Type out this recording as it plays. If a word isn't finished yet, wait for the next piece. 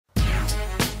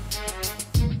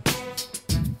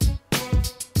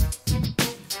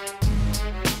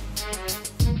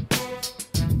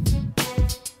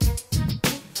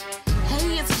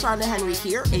LaShanda Henry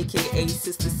here, aka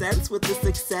Sister Sense, with the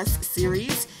Success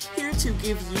Series, here to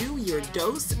give you your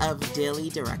dose of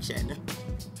daily direction.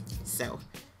 So,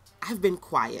 I've been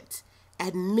quiet,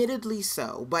 admittedly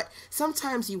so, but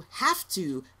sometimes you have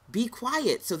to be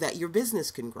quiet so that your business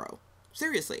can grow.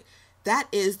 Seriously, that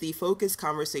is the focus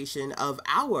conversation of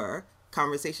our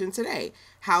conversation today.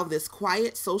 How this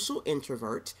quiet social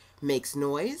introvert makes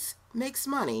noise, makes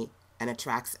money, and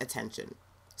attracts attention.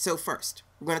 So first,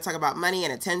 we're going to talk about money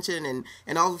and attention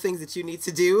and all the things that you need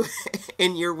to do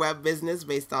in your web business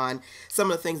based on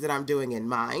some of the things that I'm doing in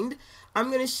mind.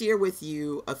 I'm going to share with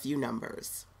you a few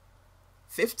numbers.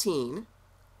 15,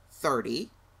 30,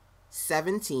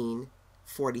 17,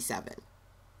 47.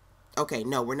 Okay,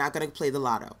 no, we're not going to play the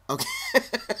lotto. Okay,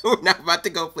 we're not about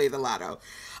to go play the lotto.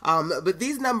 But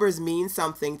these numbers mean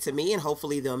something to me, and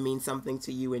hopefully they'll mean something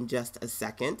to you in just a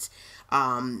second.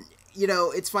 You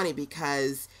know, it's funny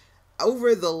because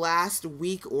over the last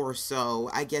week or so,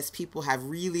 I guess people have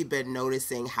really been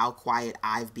noticing how quiet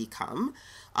I've become.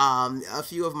 A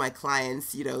few of my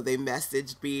clients, you know, they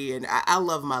messaged me, and I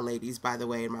love my ladies, by the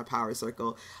way, in my power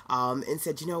circle, and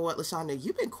said, you know what, LaShanda,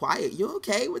 you've been quiet. You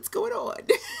okay? What's going on?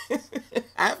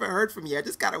 I haven't heard from you. I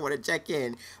just kind of want to check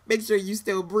in, make sure you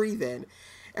still breathing.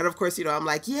 And of course, you know, I'm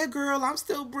like, yeah, girl, I'm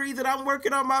still breathing. I'm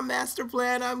working on my master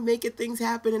plan. I'm making things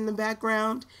happen in the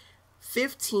background.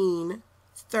 15,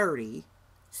 30,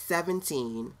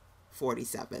 17,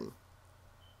 47.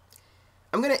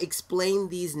 I'm going to explain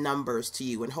these numbers to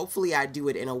you, and hopefully I do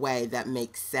it in a way that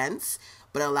makes sense,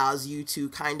 but allows you to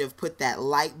kind of put that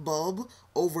light bulb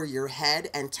over your head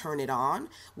and turn it on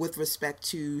with respect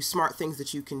to smart things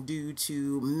that you can do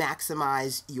to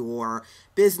maximize your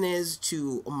business,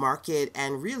 to market,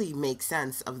 and really make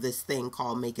sense of this thing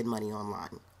called making money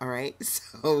online. All right.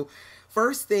 So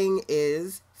first thing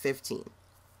is 15.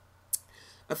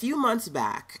 A few months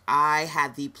back, I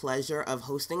had the pleasure of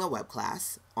hosting a web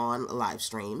class on live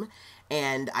stream,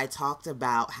 and I talked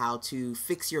about how to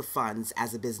fix your funds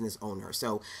as a business owner.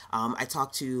 So I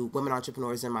talked to women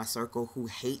entrepreneurs in my circle who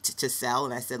hate to sell,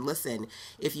 and I said, listen,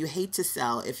 if you hate to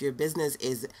sell, if your business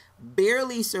is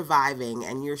barely surviving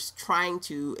and you're trying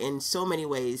to, in so many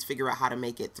ways, figure out how to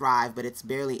make it thrive, but it's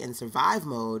barely in survive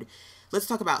mode, let's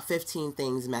talk about 15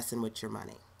 things messing with your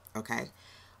money, okay?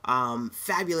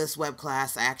 Fabulous web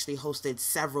class. I actually hosted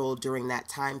several during that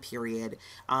time period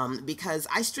because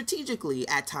I strategically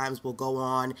at times will go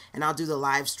on and I'll do the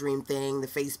live stream thing, the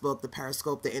Facebook, the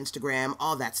Periscope, the Instagram,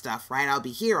 all that stuff, right? I'll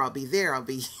be here, I'll be there, I'll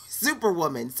be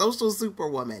superwoman, social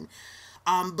superwoman.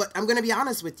 But I'm going to be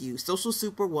honest with you, social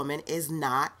superwoman is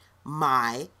not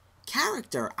my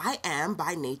character. I am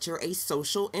by nature a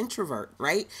social introvert,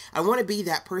 right? I want to be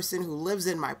that person who lives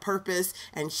in my purpose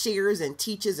and shares and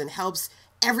teaches and helps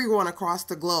everyone across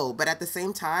the globe. But at the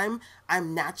same time,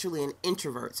 I'm naturally an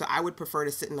introvert. So I would prefer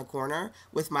to sit in the corner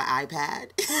with my iPad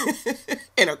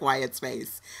in a quiet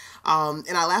space.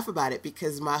 And I laugh about it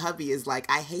because my hubby is like,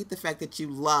 I hate the fact that you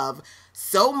love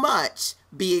so much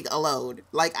being alone.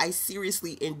 Like, I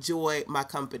seriously enjoy my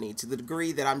company to the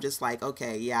degree that I'm just like,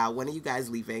 okay, yeah, when are you guys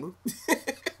leaving?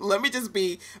 Let me just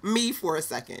be me for a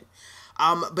second.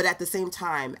 But at the same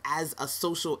time, as a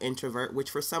social introvert,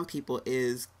 which for some people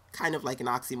is kind of like an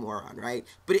oxymoron, right?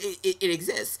 But it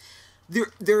exists.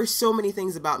 There are so many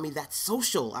things about me that's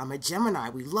social. I'm a Gemini.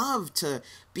 We love to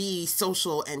be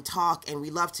social and talk, and we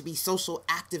love to be social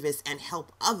activists and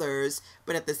help others.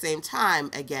 But at the same time,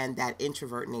 again, that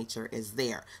introvert nature is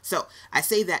there. So I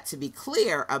say that to be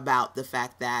clear about the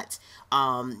fact that,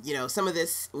 you know, some of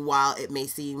this, while it may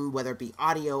seem, whether it be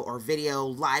audio or video,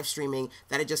 live streaming,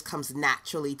 that it just comes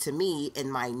naturally to me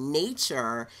in my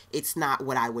nature, it's not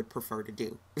what I would prefer to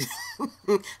do.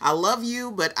 I love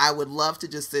you, but I would love to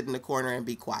just sit in the corner and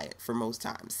be quiet for most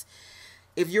times.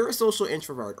 If you're a social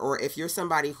introvert, or if you're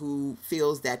somebody who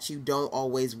feels that you don't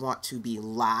always want to be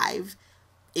live,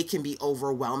 it can be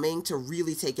overwhelming to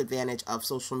really take advantage of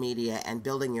social media and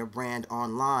building your brand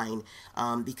online,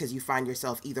 because you find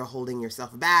yourself either holding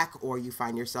yourself back, or you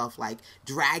find yourself like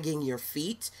dragging your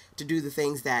feet to do the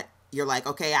things that you're like,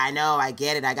 okay, I know, I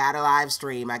get it. I got to live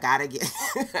stream. I got to get,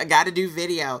 I got to do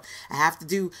video. I have to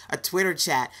do a Twitter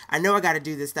chat. I know I got to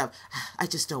do this stuff. I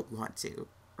just don't want to,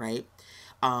 right?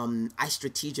 I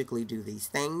strategically do these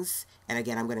things. And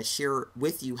again, I'm going to share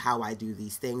with you how I do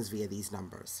these things via these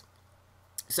numbers.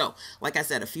 So, like I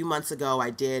said, a few months ago, I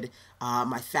did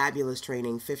my fabulous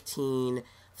training, 15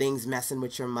 things messing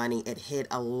with your money. It hit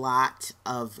a lot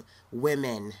of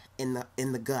women in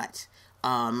the gut.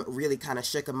 Really kind of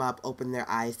shook them up, opened their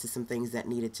eyes to some things that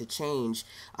needed to change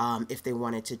if they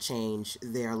wanted to change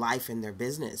their life and their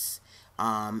business.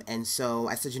 And so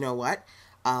I said, you know what?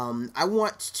 I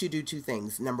want to do two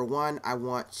things. Number one, I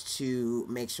want to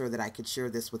make sure that I could share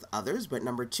this with others. But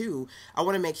number two, I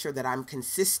want to make sure that I'm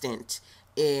consistent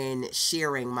in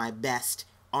sharing my best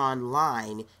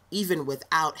online, even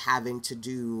without having to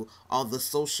do all the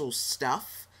social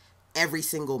stuff every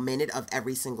single minute of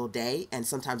every single day. And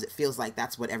sometimes it feels like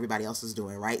that's what everybody else is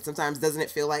doing, right? Sometimes doesn't it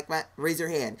feel like that? Raise your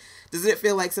hand. Doesn't it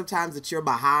feel like sometimes that you're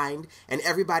behind and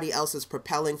everybody else is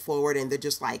propelling forward and they're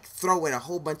just like throwing a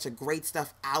whole bunch of great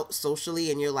stuff out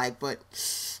socially and you're like, but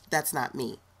that's not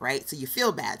me, right? So you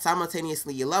feel bad.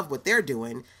 Simultaneously, you love what they're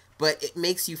doing, but it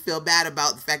makes you feel bad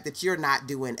about the fact that you're not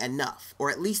doing enough, or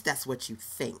at least that's what you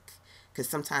think. Because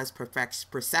sometimes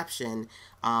perception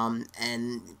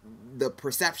and the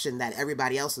perception that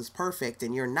everybody else is perfect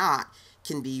and you're not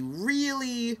can be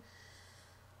really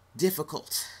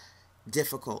difficult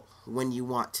when you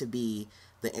want to be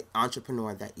the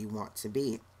entrepreneur that you want to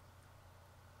be.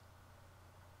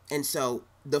 And so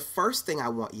the first thing I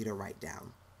want you to write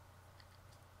down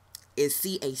is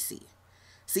CAC.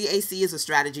 CAC is a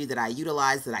strategy that I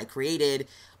utilize, that I created,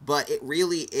 but it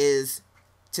really is,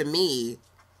 to me,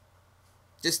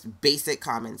 just basic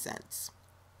common sense.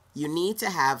 You need to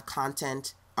have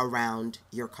content around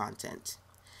your content.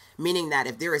 Meaning that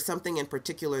if there is something in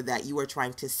particular that you are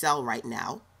trying to sell right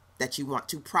now, that you want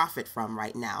to profit from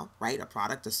right now, right? A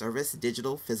product, a service,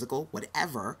 digital, physical,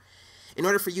 whatever. In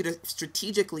order for you to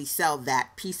strategically sell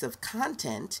that piece of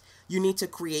content, you need to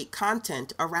create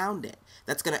content around it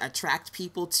that's going to attract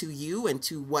people to you and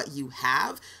to what you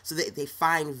have so that they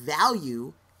find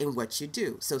value in what you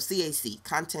do. So CAC,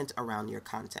 content around your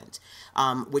content,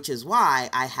 which is why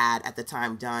I had at the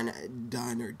time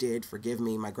forgive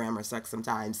me, my grammar sucks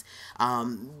sometimes.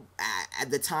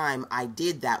 At the time I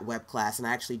did that web class, and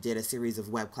I actually did a series of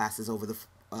web classes over the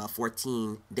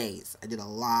 14 days. I did a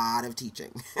lot of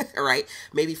teaching, right?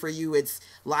 Maybe for you it's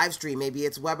live stream, maybe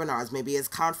it's webinars, maybe it's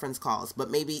conference calls,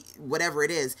 but maybe whatever it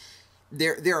is,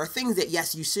 there are things that,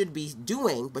 yes, you should be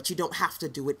doing, but you don't have to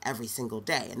do it every single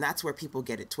day. And that's where people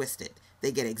get it twisted.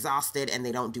 They get exhausted and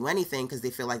they don't do anything because they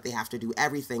feel like they have to do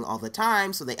everything all the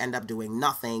time. So they end up doing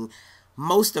nothing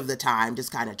most of the time,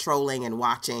 just kind of trolling and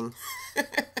watching.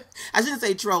 I shouldn't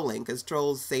say trolling because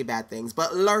trolls say bad things,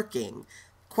 but lurking.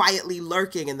 Quietly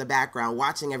lurking in the background,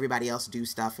 watching everybody else do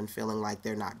stuff and feeling like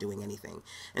they're not doing anything.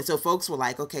 And so folks were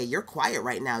like, okay, you're quiet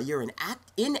right now. You're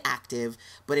inactive.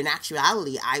 But in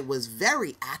actuality, I was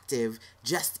very active,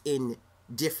 just in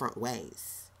different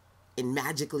ways, in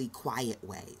magically quiet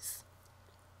ways.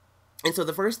 And so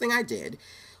the first thing I did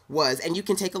was, and you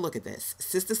can take a look at this,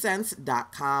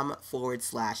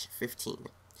 sistasense.com/15.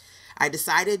 I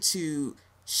decided to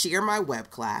share my web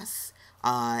class.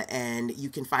 And you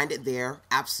can find it there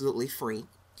absolutely free,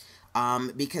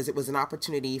 because it was an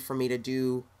opportunity for me to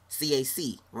do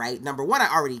CAC, right? Number one,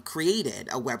 I already created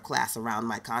a web class around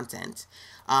my content.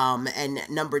 And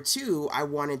number two, I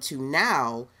wanted to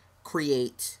now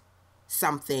create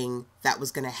something that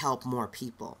was going to help more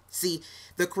people. See,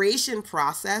 the creation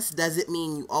process doesn't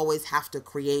mean you always have to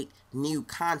create new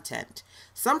content.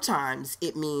 Sometimes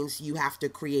it means you have to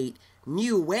create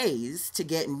new ways to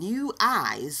get new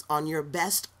eyes on your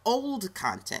best old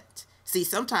content. See,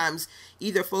 sometimes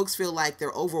either folks feel like they're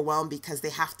overwhelmed because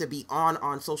they have to be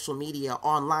on social media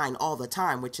online all the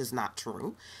time, which is not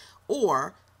true,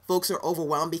 or folks are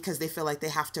overwhelmed because they feel like they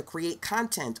have to create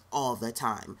content all the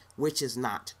time, which is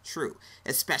not true,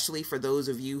 especially for those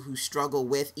of you who struggle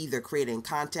with either creating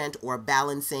content or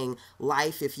balancing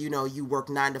life. If you work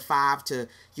 9 to 5 to,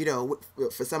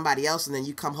 for somebody else, and then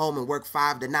you come home and work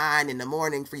 5 to 9 in the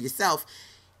morning for yourself,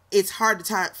 it's hard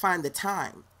to find the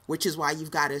time, which is why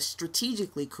you've got to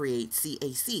strategically create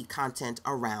CAC, content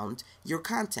around your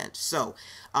content. So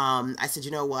I said,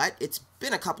 you know what? It's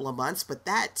been a couple of months, but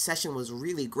that session was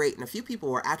really great. And a few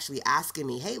people were actually asking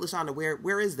me, hey, LaShanda,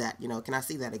 where is that? Can I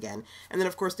see that again? And then,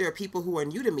 of course, there are people who are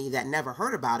new to me that never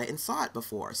heard about it and saw it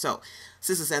before. So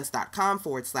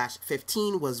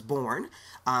sistasense.com/15 was born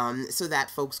so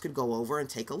that folks could go over and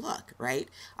take a look, right?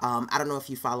 I don't know if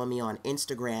you follow me on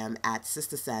Instagram at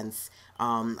sistasense.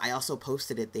 I also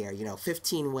posted it there,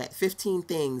 15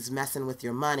 things messing with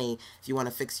your money. If you want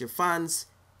to fix your funds,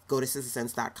 go to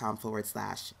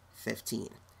sistasense.com/15.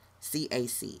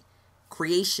 CAC,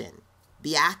 creation.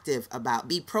 Be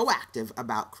proactive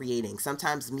about creating.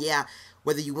 Sometimes,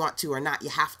 whether you want to or not, you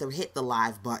have to hit the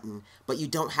live button, but you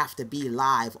don't have to be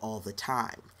live all the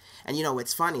time. And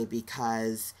it's funny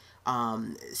because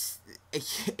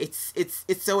it's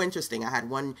so interesting. I had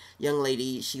one young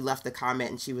lady, she left a comment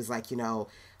and she was like,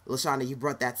 LaShanda, you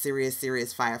brought that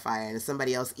serious fire. And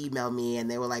somebody else emailed me and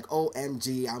they were like,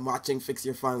 OMG, I'm watching Fix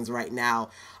Your Funds right now.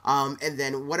 And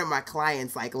then one of my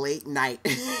clients, like late night,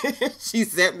 she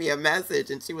sent me a message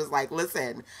and she was like,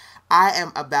 listen, I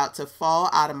am about to fall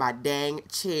out of my dang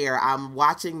chair. I'm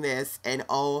watching this and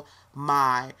oh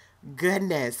my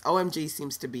goodness, OMG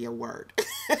seems to be a word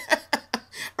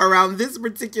around this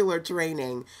particular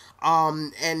training.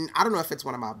 And I don't know if it's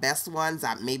one of my best ones.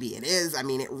 Maybe it is. I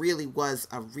mean, it really was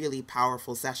a really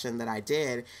powerful session that I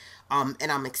did.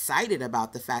 And I'm excited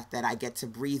about the fact that I get to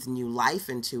breathe new life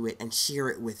into it and share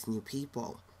it with new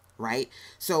people, right?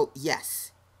 So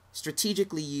yes,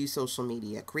 strategically use social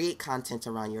media, create content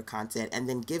around your content, and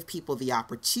then give people the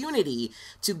opportunity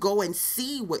to go and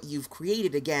see what you've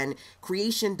created. Again,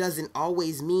 creation doesn't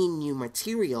always mean new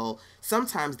material.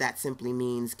 Sometimes that simply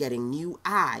means getting new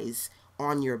eyes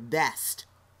on your best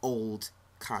old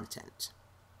content.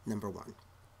 Number 1.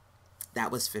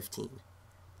 That was 15.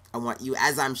 I want you,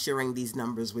 as I'm sharing these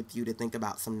numbers with you, to think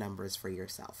about some numbers for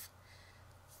yourself.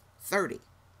 30.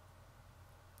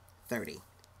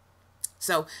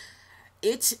 So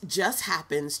it just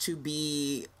happens to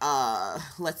be,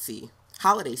 let's see,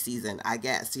 holiday season, I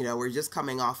guess. You know, we're just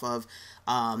coming off of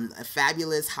a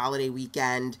fabulous holiday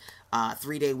weekend,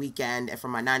 3-day weekend. And for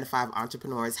my 9-to-5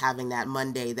 entrepreneurs, having that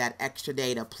Monday, that extra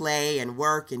day to play and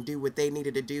work and do what they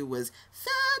needed to do was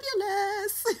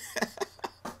fabulous.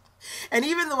 And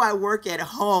even though I work at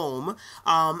home,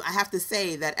 I have to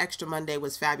say that extra Monday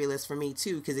was fabulous for me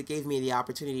too, because it gave me the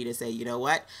opportunity to say, you know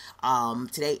what,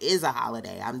 today is a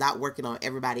holiday. I'm not working on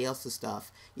everybody else's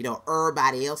stuff. You know,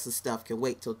 everybody else's stuff can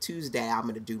wait till Tuesday. I'm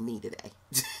going to do me today.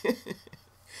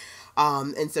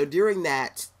 And so during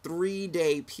that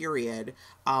 3-day period,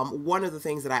 one of the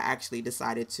things that I actually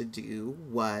decided to do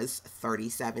was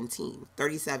 3017.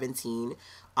 3017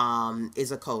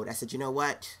 is a code. I said, you know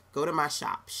what? Go to my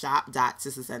shop,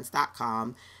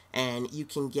 shop.sistersense.com, and you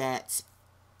can get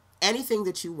anything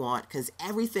that you want because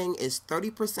everything is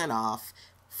 30% off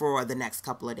for the next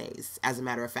couple of days. As a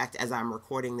matter of fact, as I'm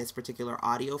recording this particular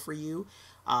audio for you,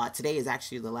 today is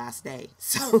actually the last day.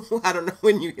 So I don't know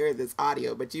when you hear this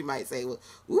audio, but you might say, well,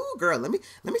 ooh, girl, let me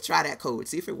try that code,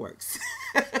 see if it works.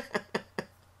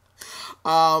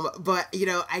 But, you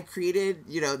know, I created,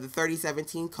 you know, the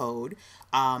 3017 code,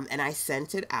 and I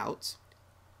sent it out.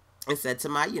 I said to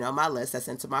my, you know, my list, I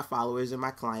sent to my followers and my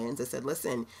clients, I said,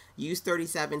 listen, use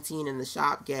 3017 in the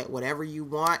shop, get whatever you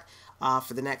want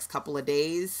for the next couple of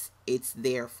days. It's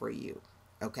there for you.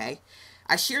 Okay.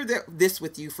 I share this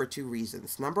with you for 2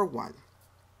 reasons. Number 1,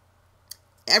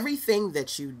 everything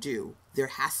that you do, there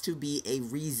has to be a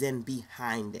reason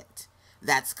behind it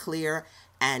that's clear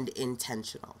and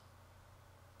intentional.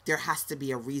 There has to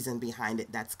be a reason behind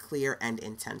it that's clear and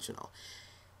intentional.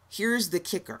 Here's the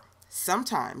kicker.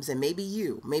 Sometimes, and maybe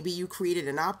you created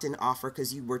an opt-in offer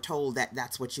because you were told that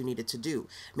that's what you needed to do.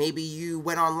 Maybe you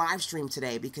went on live stream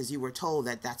today because you were told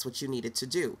that that's what you needed to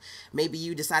do. Maybe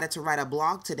you decided to write a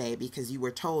blog today because you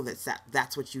were told that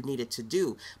that's what you needed to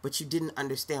do, but you didn't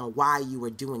understand why you were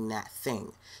doing that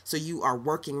thing. So you are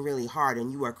working really hard and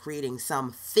you are creating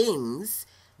some things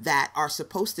that are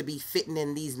supposed to be fitting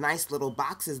in these nice little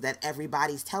boxes that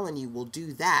everybody's telling you will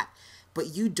do that,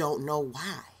 but you don't know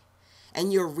why.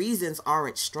 And your reasons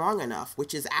aren't strong enough,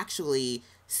 which is actually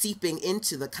seeping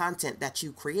into the content that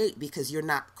you create because you're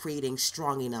not creating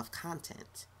strong enough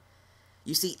content.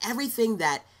 You see, everything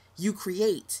that you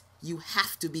create, you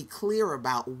have to be clear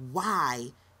about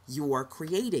why you are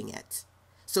creating it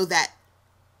so that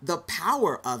the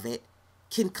power of it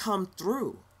can come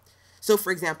through. So,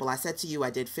 for example, I said to you, I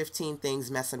did 15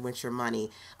 things messing with your money.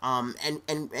 And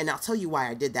I'll tell you why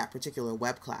I did that particular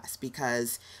web class,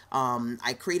 because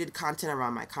I created content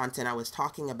around my content. I was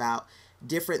talking about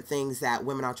different things that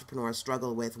women entrepreneurs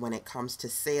struggle with when it comes to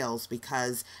sales,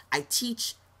 because I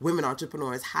teach women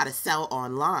entrepreneurs how to sell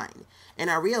online.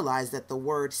 And I realized that the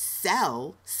word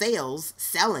sell, sales,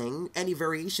 selling, any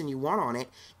variation you want on it,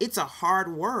 it's a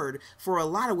hard word for a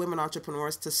lot of women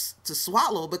entrepreneurs to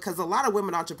swallow, because a lot of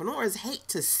women entrepreneurs hate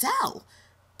to sell,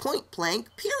 point blank,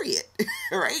 period,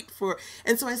 right?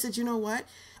 And so I said, you know what?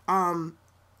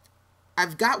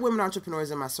 I've got women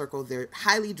entrepreneurs in my circle. They're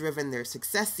highly driven. They're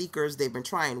success seekers. They've been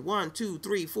trying 1, 2,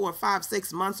 3, 4, 5,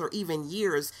 6 months or even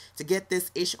years to get this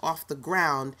ish off the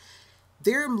ground.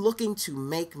 They're looking to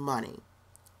make money.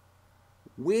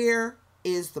 Where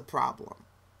is the problem?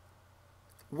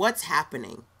 What's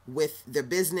happening with the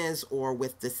business or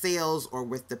with the sales or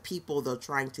with the people they're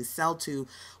trying to sell to?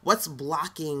 What's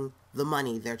blocking the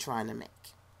money they're trying to make?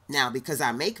 Now, because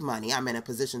I make money, I'm in a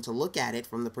position to look at it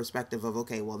from the perspective of,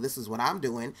 okay, well, this is what I'm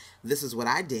doing, this is what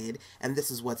I did, and this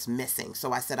is what's missing.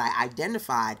 So I said I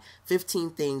identified 15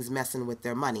 things messing with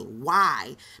their money.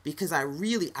 Why? Because I've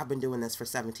been doing this for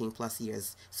 17 plus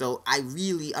years. So I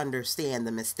really understand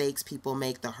the mistakes people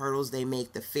make, the hurdles they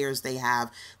make, the fears they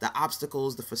have, the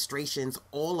obstacles, the frustrations,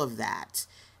 all of that.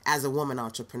 As a woman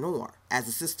entrepreneur, as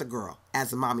a sister girl,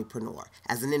 as a mommypreneur,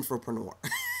 as an infopreneur.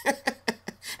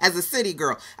 As a city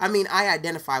girl. I mean, I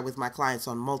identify with my clients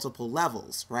on multiple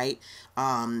levels, right?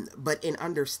 But in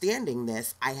understanding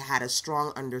this, I had a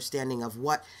strong understanding of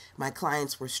what my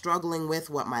clients were struggling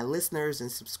with, what my listeners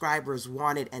and subscribers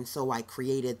wanted, and so I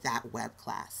created that web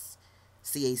class.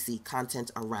 CAC,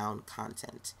 content around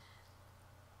content,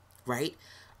 right?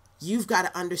 You've got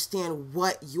to understand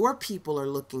what your people are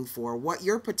looking for, what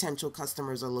your potential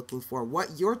customers are looking for,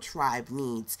 what your tribe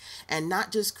needs, and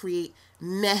not just create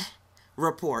meh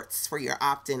reports for your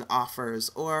opt-in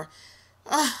offers, or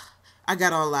I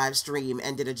got on live stream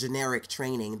and did a generic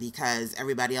training because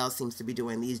everybody else seems to be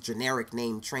doing these generic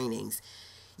name trainings.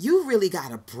 You really got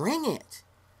to bring it.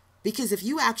 Because if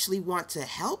you actually want to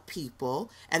help people,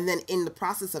 and then in the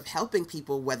process of helping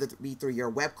people, whether it be through your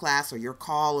web class or your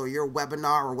call or your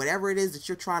webinar or whatever it is that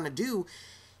you're trying to do,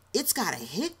 it's got to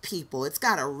hit people. It's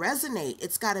got to resonate.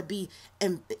 It's got to be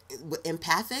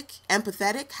empathetic.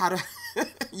 How to,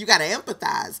 you got to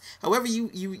empathize. However you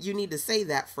need to say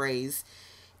that phrase.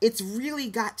 It's really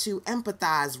got to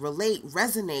empathize, relate,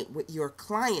 resonate with your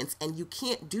clients. And you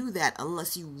can't do that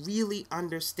unless you really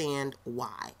understand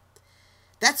why.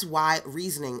 That's why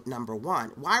reasoning number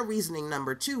one. Why reasoning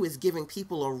number two is giving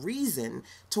people a reason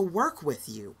to work with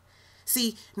you.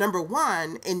 See, number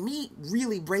one, in me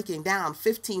really breaking down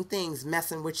 15 things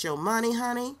messing with your money,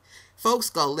 honey, folks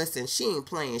go, listen, she ain't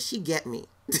playing. She get me.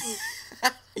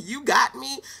 You got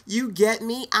me. You get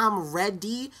me. I'm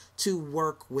ready to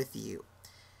work with you.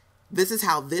 This is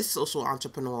how this social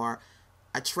entrepreneur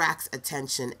attracts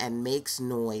attention and makes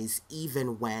noise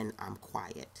even when I'm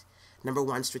quiet. Number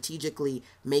one, strategically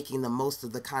making the most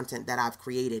of the content that I've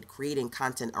created, creating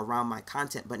content around my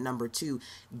content. But number two,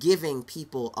 giving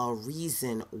people a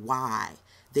reason why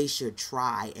they should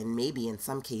try and maybe in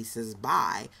some cases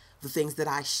buy the things that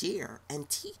I share and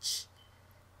teach.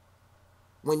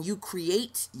 When you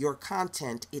create your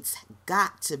content, it's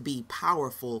got to be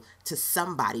powerful to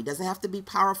somebody. It doesn't have to be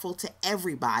powerful to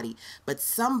everybody, but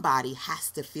somebody has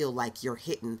to feel like you're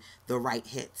hitting the right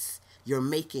hits. You're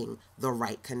making the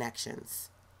right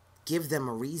connections. Give them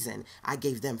a reason. I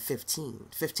gave them 15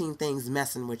 things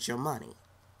messing with your money.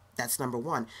 That's number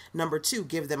one. Number two,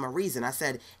 give them a reason. I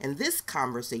said in this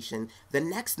conversation, the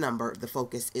next number, the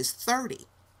focus is 30.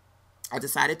 I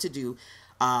decided to do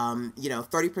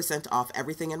 30% off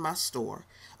everything in my store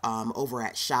over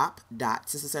at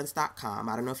shop.sistersense.com.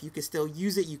 I don't know if you could still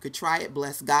use it. You could try it.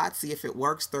 Bless God. See if it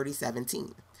works.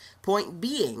 3017. Point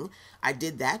being, I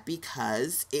did that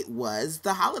because it was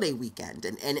the holiday weekend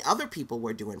and other people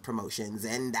were doing promotions.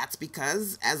 And that's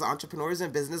because as entrepreneurs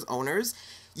and business owners,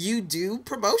 you do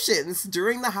promotions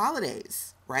during the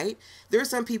holidays, right? There are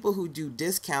some people who do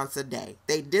discounts a day.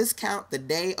 They discount the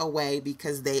day away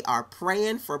because they are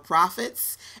praying for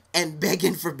profits and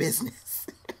begging for business.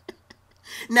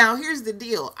 Now, here's the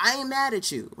deal. I ain't mad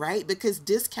at you, right? Because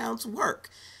discounts work.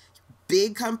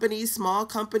 Big companies, small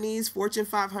companies, Fortune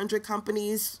 500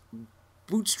 companies,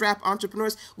 bootstrap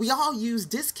entrepreneurs, we all use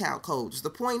discount codes. The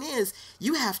point is,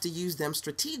 you have to use them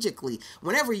strategically.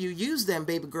 Whenever you use them,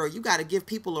 baby girl, you got to give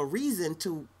people a reason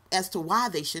as to why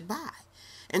they should buy.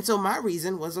 And so my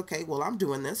reason was, okay, well, I'm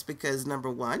doing this because number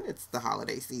one, it's the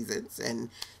holiday seasons. And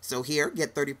so here,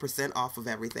 get 30% off of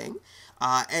everything.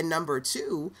 And number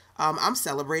two, I'm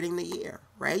celebrating the year,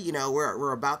 right? You know,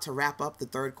 we're about to wrap up the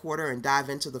third quarter and dive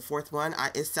into the fourth one.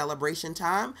 It's celebration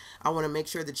time. I want to make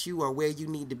sure that you are where you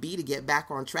need to be to get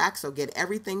back on track. So get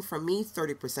everything from me,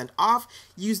 30% off.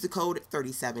 Use the code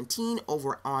 3017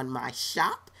 over on my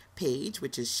shop page,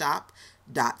 which is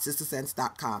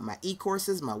shop.sistersense.com. My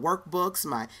e-courses, my workbooks,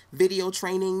 my video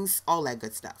trainings, all that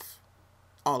good stuff.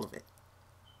 All of it.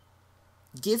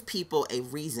 Give people a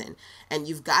reason. And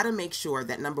you've got to make sure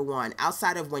that, number one,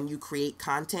 outside of when you create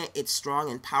content, it's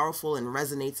strong and powerful and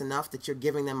resonates enough that you're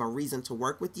giving them a reason to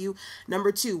work with you.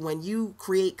 Number two, when you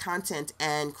create content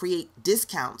and create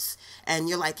discounts and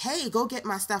you're like, hey, go get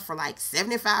my stuff for like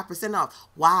 75% off.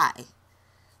 Why?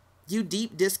 You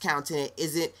deep discounting it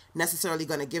isn't necessarily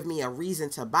going to give me a reason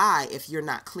to buy if you're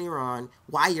not clear on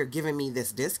why you're giving me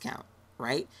this discount,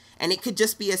 right? And it could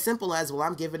just be as simple as, well,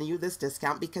 I'm giving you this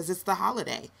discount because it's the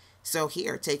holiday. So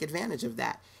here, take advantage of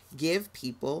that. Give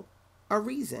people a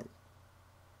reason.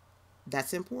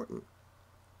 That's important.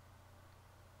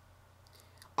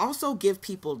 Also, give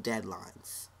people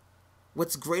deadlines.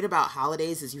 What's great about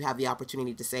holidays is you have the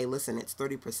opportunity to say, listen, it's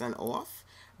 30% off,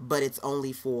 but it's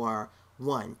only for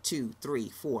 1, 2, 3,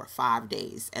 4, 5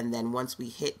 days. And then once we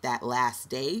hit that last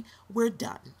day, we're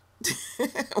done.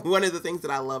 One of the things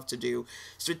that I love to do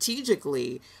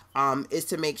strategically is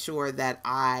to make sure that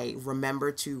I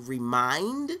remember to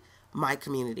remind my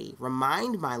community,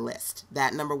 remind my list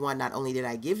that number one, not only did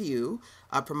I give you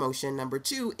a promotion, number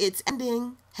two, it's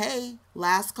ending. Hey,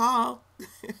 last call.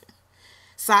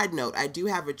 Side note, I do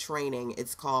have a training.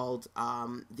 It's called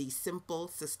the Simple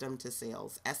System to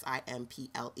Sales,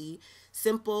 SIMPLE.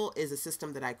 Simple is a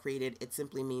system that I created. It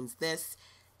simply means this.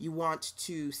 You want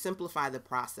to simplify the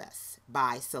process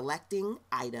by selecting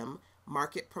item,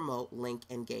 market, promote, link,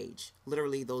 engage.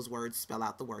 Literally, those words spell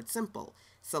out the word simple.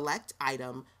 Select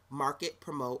item, market,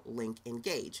 promote, link,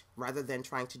 engage. Rather than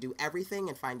trying to do everything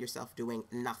and find yourself doing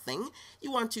nothing,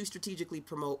 you want to strategically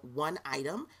promote one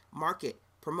item, market,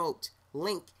 promote,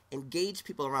 link, engage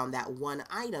people around that one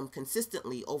item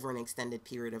consistently over an extended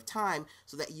period of time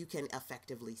so that you can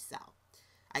effectively sell.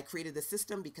 I created the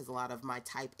system because a lot of my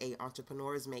type A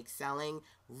entrepreneurs make selling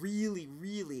really,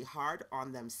 really hard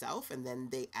on themselves. And then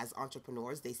they, as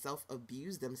entrepreneurs, they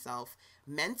self-abuse themselves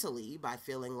mentally by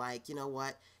feeling like, you know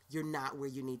what, you're not where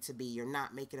you need to be. You're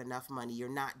not making enough money. You're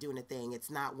not doing a thing. It's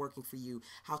not working for you.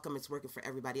 How come it's working for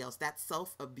everybody else? That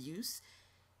self-abuse,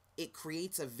 it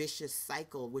creates a vicious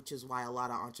cycle, which is why a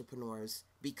lot of entrepreneurs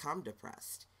become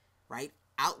depressed, right?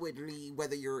 Outwardly,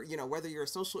 whether you're a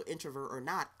social introvert or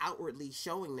not, outwardly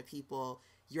showing the people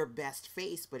your best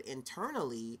face, but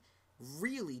internally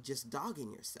really just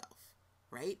dogging yourself,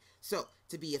 right? So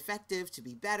to be effective, to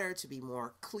be better, to be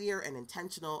more clear and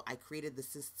intentional, I created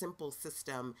this simple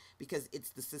system because it's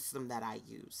the system that I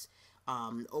use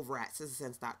over at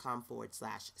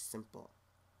sistersense.com/simple.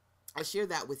 I share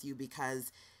that with you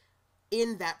because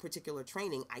in that particular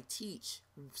training, I teach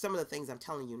some of the things I'm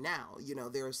telling you now. You know,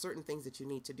 there are certain things that you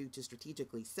need to do to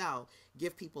strategically sell,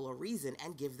 give people a reason,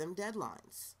 and give them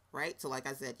deadlines, right? So like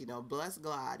I said, bless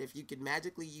God, if you could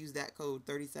magically use that code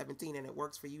 3017 and it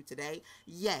works for you today,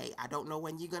 yay. I don't know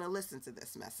when you're going to listen to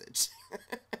this message.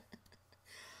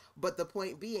 But the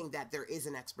point being that there is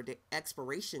an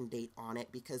expiration date on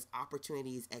it because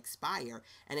opportunities expire.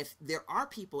 And if there are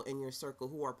people in your circle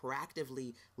who are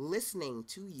proactively listening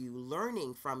to you,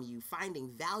 learning from you,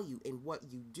 finding value in what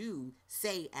you do,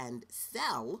 say, and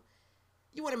sell,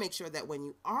 you want to make sure that when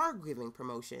you are giving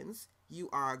promotions, you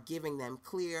are giving them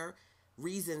clear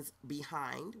reasons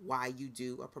behind why you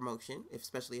do a promotion,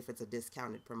 especially if it's a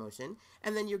discounted promotion.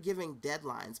 And then you're giving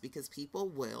deadlines because people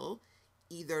will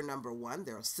either, number one,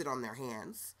 they'll sit on their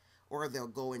hands, or they'll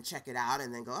go and check it out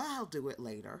and then go, oh, I'll do it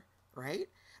later, right?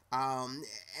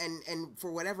 And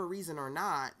for whatever reason or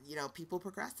not, people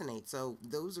procrastinate. So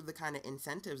those are the kind of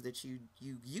incentives that you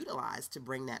utilize to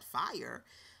bring that fire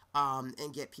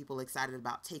and get people excited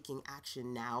about taking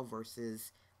action now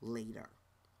versus later,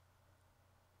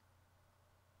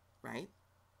 right?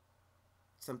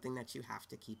 Something that you have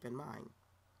to keep in mind.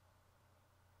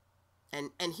 And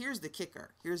here's the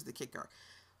kicker.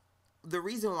 The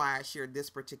reason why I shared this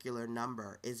particular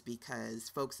number is because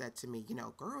folks said to me,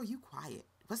 girl, you quiet.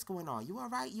 What's going on? You all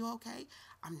right? You okay?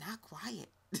 I'm not quiet.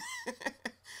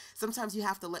 Sometimes you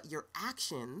have to let your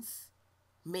actions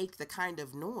make the kind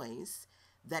of noise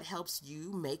that helps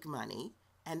you make money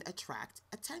and attract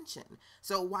attention.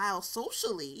 So while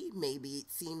socially, maybe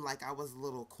it seemed like I was a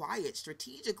little quiet,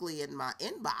 strategically in my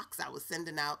inbox, I was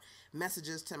sending out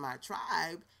messages to my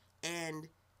tribe and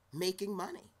making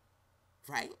money,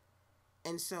 right?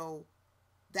 And so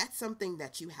that's something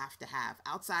that you have to have.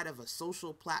 Outside of a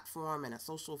social platform and a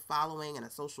social following and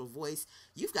a social voice,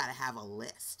 you've got to have a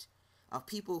list of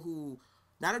people who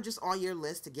not are just on your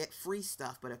list to get free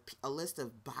stuff, but a list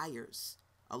of buyers,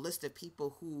 a list of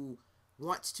people who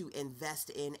want to invest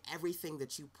in everything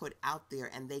that you put out there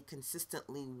and they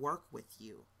consistently work with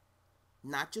you.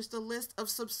 Not just a list of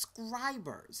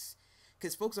subscribers.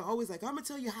 Because folks are always like, I'm going to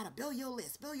tell you how to build your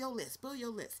list.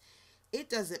 It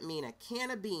doesn't mean a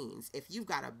can of beans if you've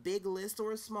got a big list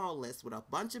or a small list with a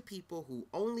bunch of people who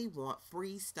only want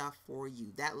free stuff for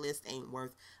you. That list ain't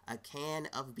worth a can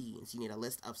of beans. You need a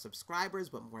list of subscribers,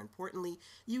 but more importantly,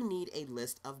 you need a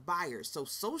list of buyers. So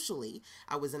socially,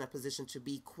 I was in a position to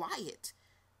be quiet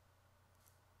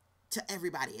to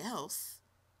everybody else,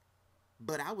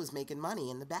 but I was making money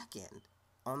in the back end.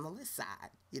 On the list side,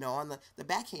 on the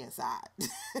backhand side,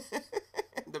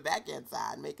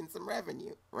 making some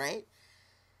revenue, right?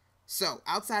 So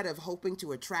outside of hoping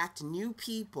to attract new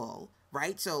people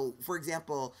right? So, for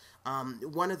example,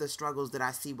 one of the struggles that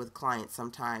I see with clients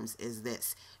sometimes is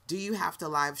this. Do you have to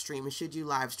live stream? Should you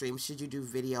live stream? Should you do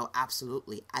video?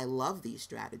 Absolutely. I love these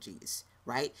strategies,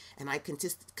 right? And I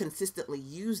consistently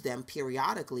use them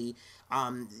periodically,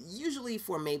 usually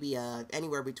for maybe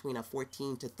anywhere between a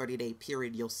 14 to 30 day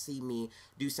period. You'll see me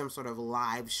do some sort of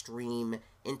live stream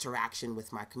interaction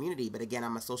with my community. But again,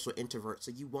 I'm a social introvert,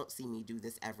 so you won't see me do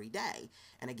this every day.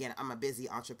 And again, I'm a busy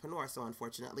entrepreneur, so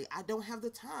unfortunately, I don't have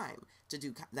the time to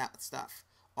do that stuff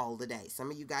all the day.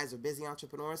 Some of you guys are busy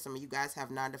entrepreneurs. Some of you guys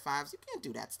have 9 to 5s. You can't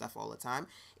do that stuff all the time.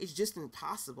 It's just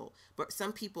impossible. But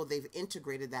some people, they've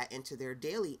integrated that into their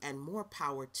daily, and more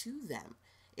power to them.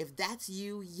 If that's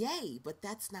you, yay, but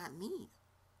that's not me.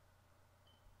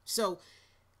 So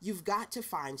you've got to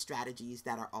find strategies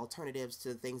that are alternatives to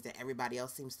the things that everybody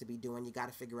else seems to be doing. You got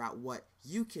to figure out what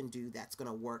you can do that's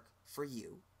going to work for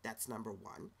you. That's number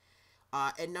one.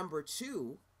 And number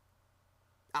two,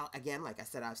 again, like I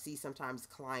said, I see sometimes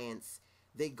clients,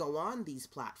 they go on these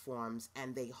platforms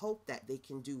and they hope that they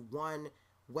can do one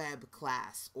web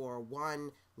class or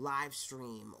one live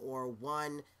stream or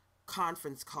one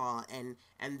conference call, and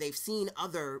they've seen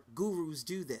other gurus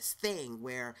do this thing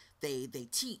where they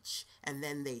teach and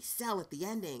then they sell at the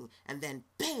ending, and then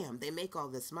bam, they make all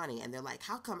this money, and they're like,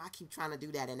 how come I keep trying to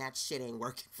do that and that shit ain't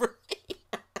working for me?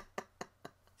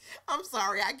 I'm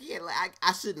sorry, I can't.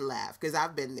 I shouldn't laugh because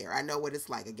I've been there. I know what it's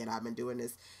like. Again, I've been doing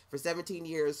this for 17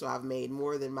 years, so I've made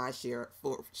more than my share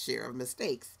of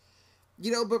mistakes.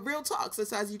 But real talk,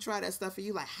 sometimes you try that stuff and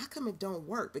you like, how come it don't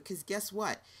work? Because guess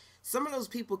what? Some of those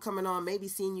people coming on, maybe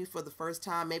seeing you for the first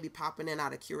time, maybe popping in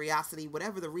out of curiosity,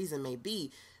 whatever the reason may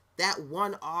be, that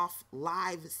one-off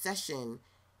live session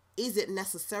isn't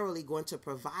necessarily going to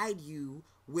provide you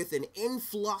with an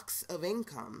influx of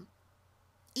income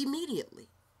immediately.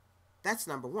 That's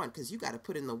number one, because you got to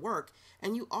put in the work,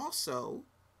 and you also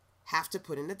have to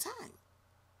put in the time.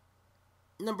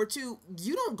 Number two,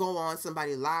 you don't go on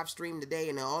somebody live stream today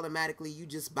and automatically you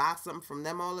just buy something from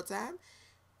them all the time.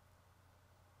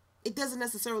 It doesn't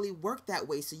necessarily work that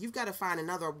way, so you've got to find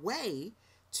another way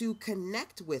to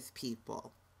connect with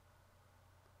people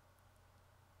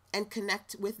and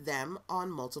connect with them on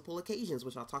multiple occasions,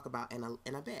 which I'll talk about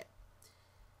in a bit.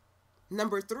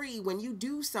 Number three, when you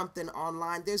do something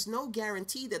online, there's no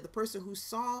guarantee that the person who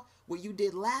saw what you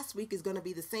did last week is going to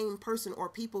be the same person or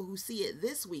people who see it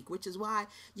this week, which is why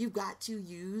you've got to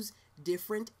use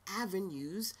different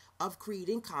avenues of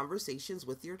creating conversations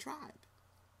with your tribe.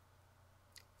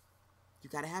 You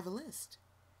got to have a list.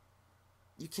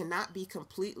 You cannot be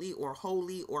completely or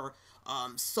wholly or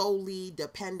solely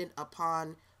dependent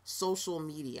upon social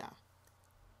media.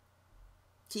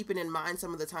 Keeping in mind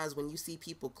some of the times when you see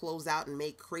people close out and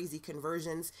make crazy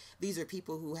conversions, these are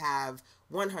people who have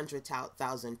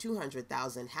 100,000,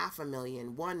 200,000,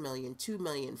 500,000, 1 million, 2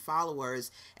 million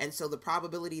followers. And so the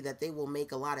probability that they will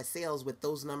make a lot of sales with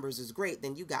those numbers is great.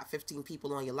 Then you got 15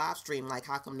 people on your live stream. Like,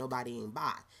 how come nobody ain't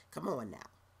buy? Come on now.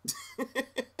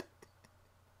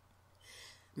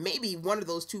 Maybe one of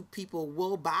those two people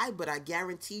will buy, but I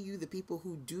guarantee you the people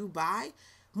who do buy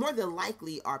more than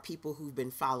likely are people who've been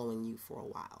following you for a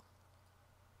while.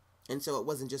 And so it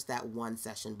wasn't just that one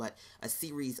session, but a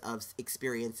series of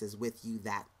experiences with you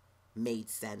that made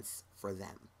sense for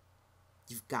them.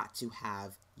 You've got to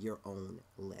have your own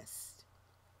list.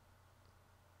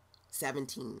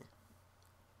 17.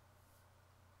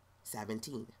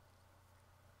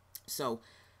 So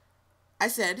I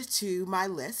said to my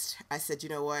list, I said, you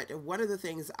know what? One of the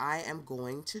things I am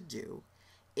going to do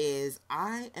is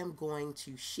I am going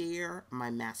to share my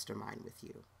mastermind with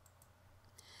you.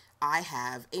 I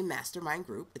have a mastermind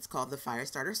group. It's called the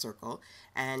Firestarter Circle.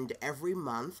 And every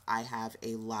month I have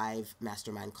a live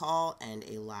mastermind call and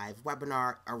a live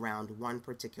webinar around one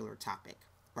particular topic,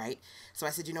 right? So I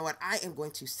said, you know what? I am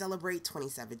going to celebrate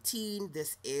 2017.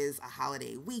 This is a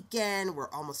holiday weekend. We're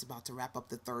almost about to wrap up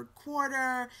the third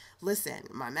quarter. Listen,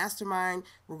 my mastermind,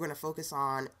 we're going to focus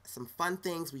on some fun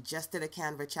things. We just did a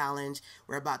Canva challenge.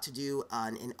 We're about to do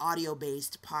an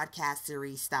audio-based podcast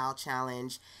series style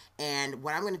challenge. And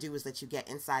what I'm going to do is let you get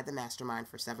inside the mastermind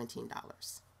for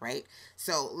 $17, right?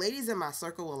 So ladies in my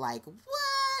circle were like,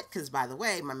 what? Because by the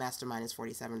way, my mastermind is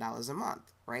 $47 a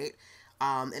month, right?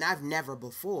 And I've never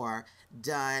before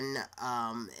done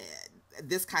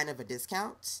this kind of a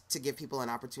discount to give people an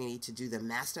opportunity to do the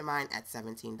mastermind at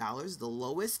 $17. The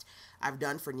lowest I've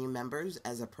done for new members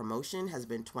as a promotion has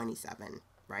been $27,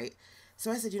 right? So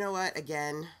I said, you know what?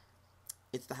 Again,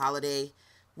 it's the holiday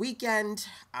weekend.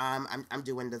 I'm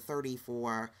doing the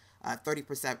 30%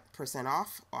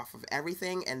 off of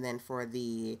everything, and then for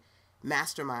the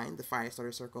mastermind, the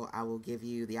Firestarter Circle, I will give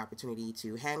you the opportunity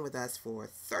to hang with us for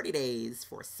 30 days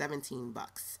for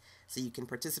 $17, so you can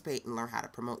participate and learn how to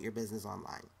promote your business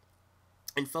online.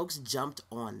 And folks jumped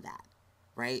on that,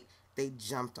 right? They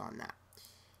jumped on that.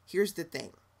 Here's the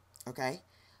thing, okay?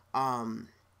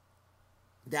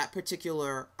 That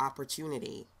particular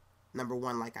opportunity, number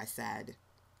one, like I said,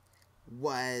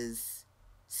 was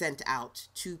sent out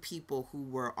to people who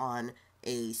were on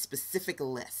a specific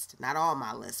list, not all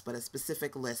my lists, but a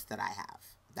specific list that I have.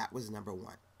 That was number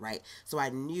one, right? So I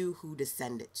knew who to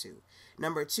send it to.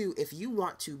 Number two, if you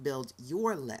want to build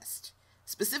your list,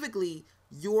 specifically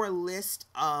your list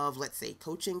of, let's say,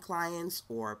 coaching clients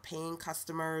or paying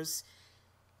customers,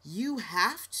 you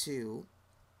have to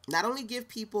not only give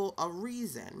people a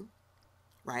reason,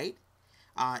 right?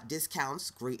 Discounts,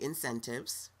 great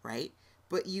incentives, right?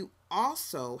 But you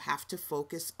also have to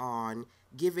focus on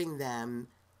giving them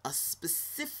a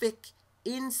specific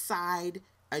inside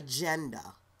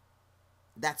agenda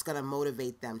that's going to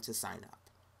motivate them to sign up.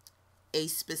 A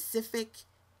specific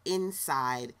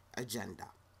inside agenda.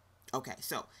 Okay,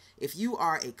 so if you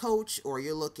are a coach or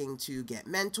you're looking to get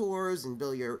mentors and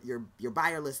build your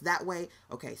buyer list that way,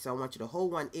 okay, so I want you to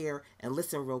hold one ear and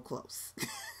listen real close.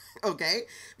 Okay,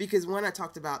 because one, I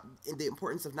talked about the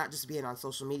importance of not just being on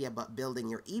social media, but building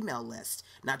your email list,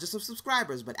 not just of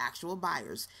subscribers, but actual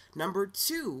buyers. Number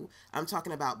two, I'm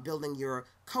talking about building your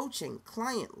coaching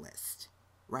client list,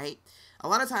 right? A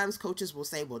lot of times coaches will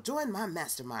say, well, join my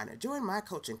mastermind or join my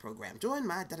coaching program, join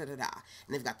my da-da-da-da.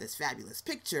 And they've got this fabulous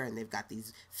picture and they've got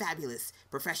these fabulous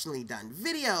professionally done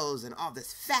videos and all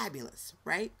this fabulous,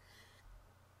 right?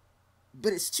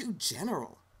 But it's too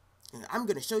general. I'm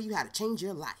going to show you how to change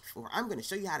your life, or I'm going to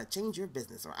show you how to change your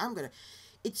business, or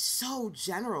it's so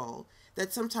general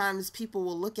that sometimes people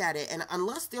will look at it, and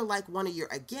unless they're like one of your,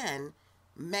 again,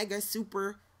 mega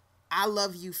super I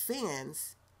love you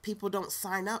fans, people don't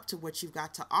sign up to what you've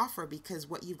got to offer because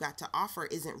what you've got to offer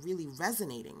isn't really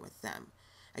resonating with them.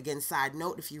 Again, side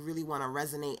note, if you really want to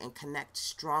resonate and connect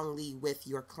strongly with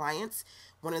your clients,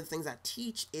 one of the things I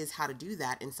teach is how to do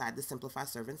that inside the Simplify,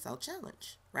 Serve, and Sell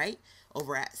Challenge, right?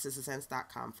 Over at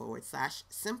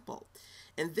sistasense.com/simple.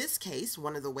 In this case,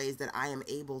 one of the ways that I am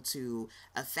able to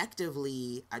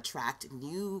effectively attract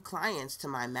new clients to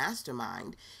my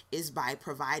mastermind is by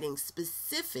providing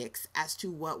specifics as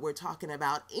to what we're talking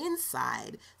about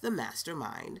inside the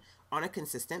mastermind on a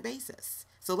consistent basis.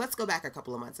 So let's go back a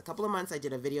couple of months. A couple of months I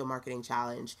did a video marketing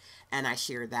challenge, and I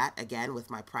shared that again with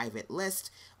my private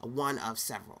list, one of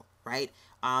several, right?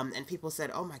 And people said,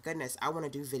 oh my goodness, I want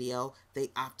to do video. They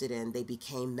opted in, they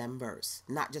became members,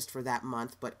 not just for that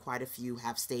month, but quite a few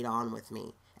have stayed on with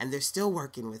me and they're still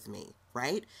working with me,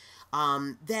 right?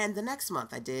 Then the next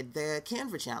month I did the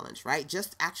Canva challenge, right?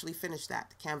 Just actually finished that,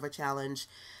 the Canva challenge.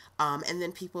 And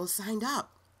then people signed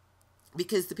up,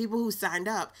 because the people who signed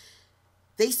up,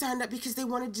 they signed up because they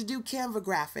wanted to do Canva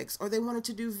graphics or they wanted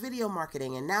to do video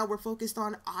marketing. And now we're focused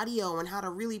on audio and how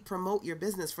to really promote your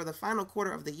business for the final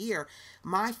quarter of the year.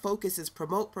 My focus is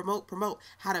promote,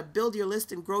 how to build your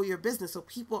list and grow your business. So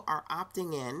people are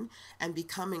opting in and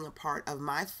becoming a part of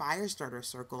my Firestarter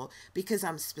Circle because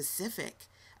I'm specific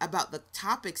about the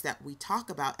topics that we talk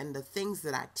about and the things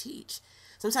that I teach.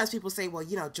 Sometimes people say, well,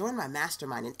 join my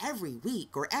mastermind, and every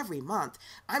week or every month,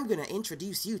 I'm going to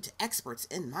introduce you to experts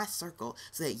in my circle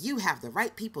so that you have the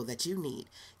right people that you need.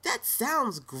 That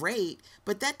sounds great,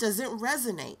 but that doesn't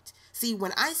resonate. See,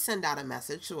 when I send out a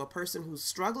message to a person who's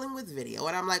struggling with video,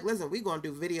 and I'm like, listen, we're going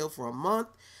to do video for a month.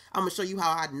 I'm going to show you how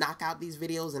I knock out these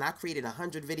videos, and I created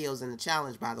 100 videos in the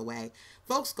challenge, by the way.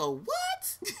 Folks go,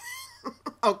 what?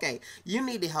 Okay, you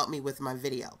need to help me with my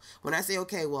video. When I say,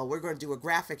 okay, well, we're going to do a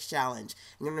graphics challenge.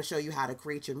 I'm going to show you how to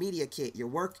create your media kit, your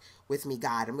work with me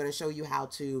guide. I'm going to show you how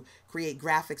to create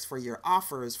graphics for your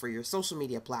offers, for your social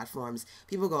media platforms.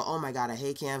 People go, oh my God, I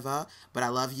hate Canva, but I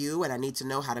love you and I need to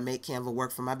know how to make Canva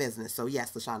work for my business. So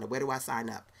yes, LaShanda, where do I sign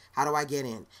up? How do I get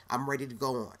in? I'm ready to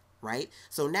go on. Right?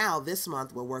 So now this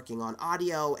month we're working on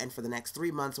audio, and for the next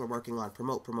 3 months we're working on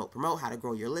promote, how to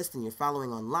grow your list and your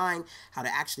following online, how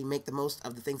to actually make the most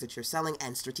of the things that you're selling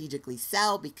and strategically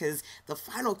sell, because the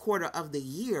final quarter of the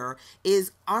year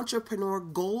is entrepreneur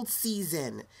gold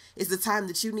season. It's the time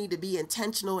that you need to be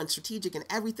intentional and strategic in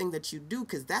everything that you do,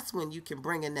 because that's when you can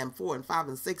bring in them 4 and 5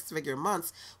 and 6 figure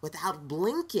months without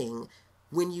blinking,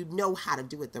 when you know how to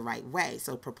do it the right way.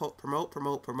 So promote,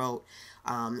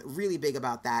 really big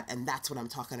about that. And that's what I'm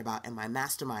talking about in my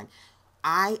mastermind.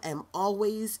 I am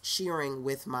always sharing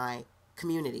with my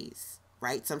communities,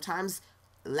 right? Sometimes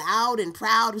loud and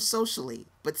proud socially,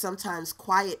 but sometimes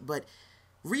quiet, but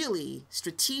really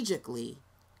strategically.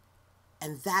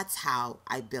 And that's how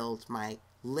I build my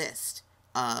list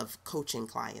of coaching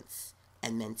clients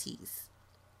and mentees.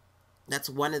 That's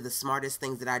one of the smartest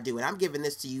things that I do. And I'm giving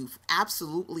this to you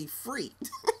absolutely free.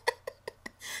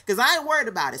 Because I ain't worried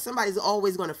about it. Somebody's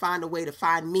always going to find a way to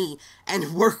find me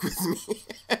and work with me.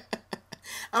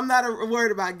 I'm not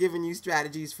worried about giving you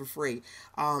strategies for free.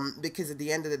 Because at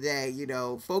the end of the day, you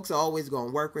know, folks are always going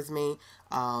to work with me.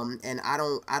 And I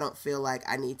don't feel like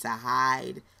I need to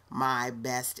hide my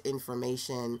best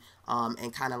information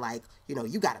and kind of like, you know,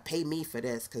 you got to pay me for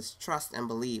this, because trust and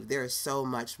believe, there is so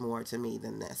much more to me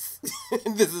than this.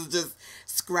 This is just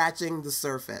scratching the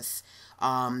surface.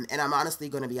 And I'm honestly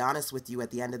going to be honest with you,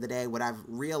 at the end of the day, what I've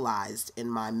realized in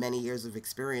my many years of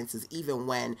experience is even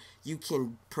when you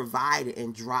can provide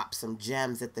and drop some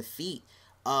gems at the feet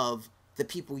of the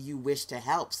people you wish to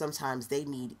help, sometimes they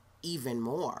need even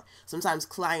more. Sometimes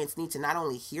clients need to not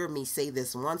only hear me say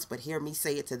this once, but hear me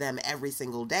say it to them every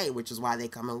single day, which is why they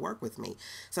come and work with me.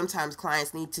 Sometimes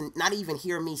clients need to not even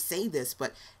hear me say this,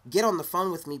 but get on the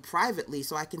phone with me privately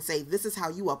so I can say, this is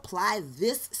how you apply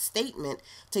this statement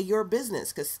to your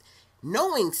business. Because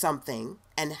knowing something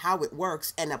and how it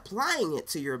works and applying it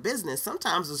to your business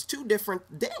sometimes is two different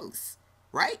things,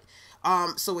 right?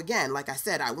 So again, like I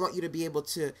said, I want you to be able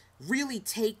to really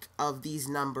take of these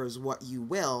numbers what you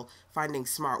will, finding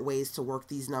smart ways to work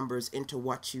these numbers into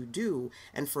what you do.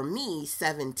 And for me,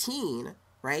 17,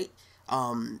 right?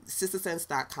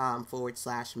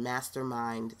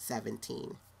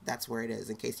 sistersense.com/mastermind17. That's where it is,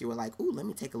 in case you were like, ooh, let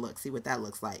me take a look, see what that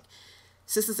looks like.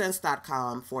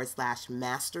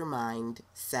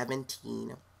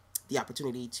 sistersense.com/mastermind17. The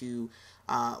opportunity to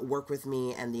work with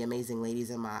me and the amazing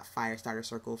ladies in my Fire Starter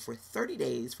Circle for 30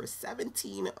 days for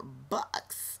 $17,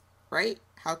 right?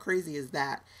 How crazy is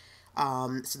that?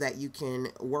 So that you can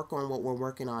work on what we're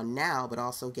working on now, but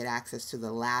also get access to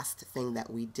the last thing that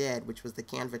we did, which was the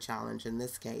Canva challenge in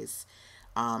this case.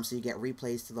 So you get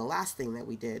replays to the last thing that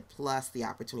we did, plus the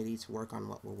opportunity to work on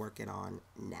what we're working on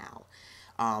now.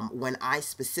 When I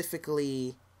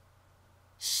specifically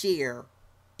share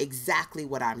exactly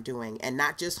what I'm doing and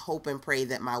not just hope and pray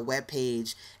that my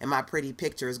webpage and my pretty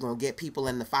picture is going to get people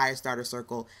in the Fire Starter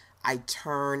Circle, I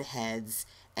turn heads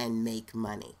and make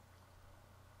money.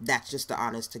 That's just the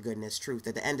honest to goodness truth.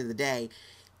 At the end of the day,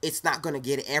 it's not going to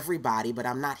get everybody, but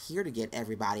I'm not here to get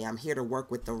everybody. I'm here to work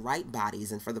with the right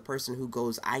bodies. And for the person who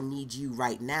goes, I need you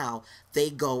right now, they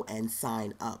go and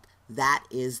sign up. That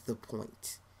is the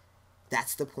point.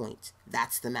 That's the point.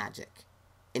 That's the magic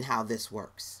in how this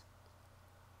works.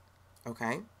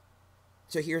 Okay?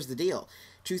 So here's the deal.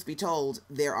 Truth be told,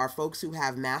 there are folks who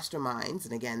have masterminds.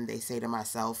 And again, they say to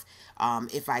myself,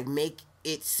 if I make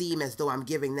it seem as though I'm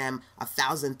giving them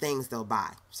 1,000 things, they'll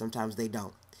buy. Sometimes they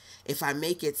don't. If I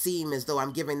make it seem as though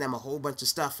I'm giving them a whole bunch of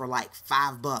stuff for like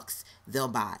 $5, they'll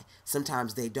buy.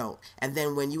 Sometimes they don't. And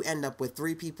then when you end up with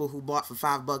 3 people who bought for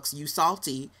 $5, you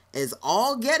salty as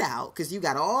all get out because you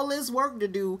got all this work to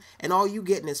do and all you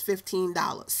getting is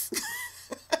 $15.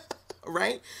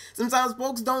 Right? Sometimes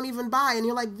folks don't even buy and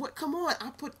you're like, what? Come on, I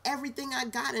put everything I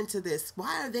got into this.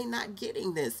 Why are they not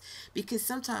getting this? Because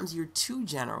sometimes you're too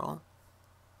general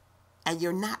and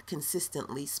you're not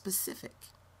consistently specific.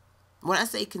 When I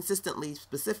say consistently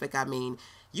specific, I mean,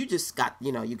 you just got,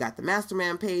 you got the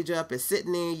mastermind page up, it's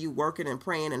sitting there, you working and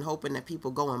praying and hoping that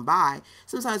people go and buy.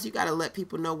 Sometimes you got to let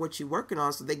people know what you're working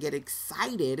on so they get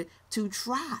excited to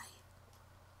try.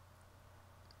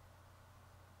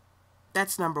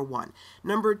 That's number 1.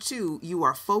 Number 2, you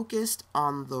are focused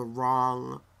on the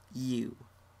wrong you.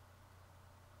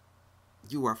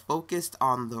 You are focused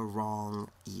on the wrong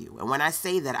you. And when I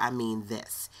say that, I mean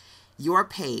this. Your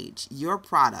page, your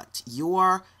product,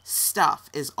 your stuff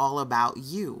is all about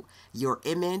you. Your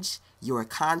image, your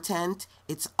content,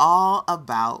 it's all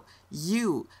about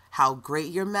you. How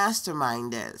great your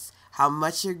mastermind is, how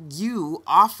much you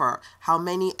offer, how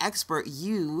many expert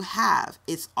you have.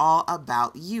 It's all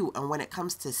about you. And when it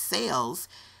comes to sales,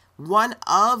 one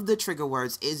of the trigger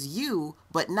words is you,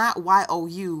 but not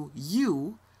Y-O-U,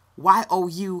 you,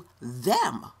 Y-O-U,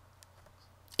 them.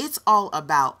 It's all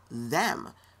about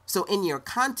them. So in your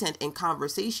content and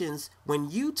conversations, when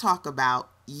you talk about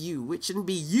you, it shouldn't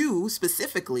be you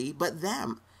specifically, but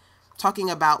them. Talking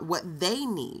about what they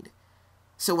need.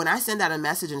 So when I send out a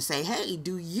message and say, hey,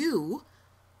 do you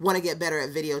want to get better at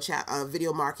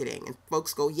video marketing? And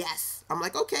folks go, yes. I'm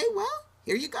like, okay, well,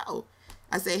 here you go.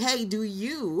 I say, hey, do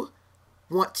you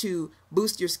want to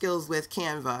boost your skills with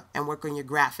Canva and work on your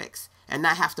graphics and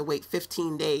not have to wait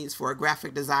 15 days for a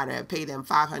graphic designer and pay them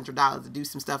 $500 to do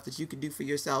some stuff that you could do for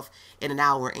yourself in an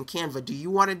hour in Canva? Do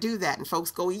you want to do that? And folks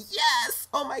go, yes.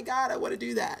 Oh my God, I want to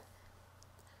do that.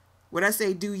 When I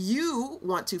say, do you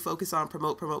want to focus on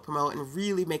promote, and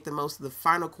really make the most of the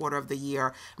final quarter of the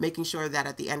year, making sure that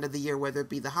at the end of the year, whether it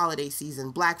be the holiday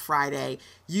season, Black Friday,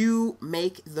 you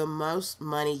make the most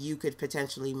money you could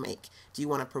potentially make? Do you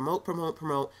want to promote,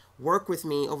 work with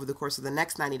me over the course of the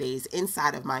next 90 days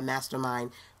inside of my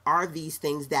mastermind? Are these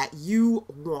things that you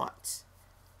want?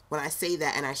 When I say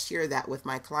that and I share that with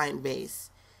my client base,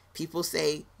 people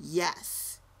say yes.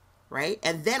 Right?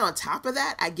 And then on top of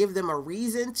that, I give them a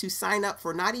reason to sign up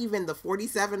for not even the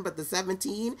 47, but the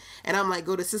 17. And I'm like,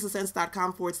 go to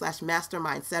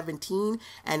sistersense.com/mastermind17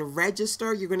 and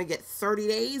register. You're going to get 30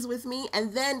 days with me.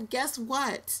 And then guess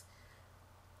what?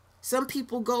 Some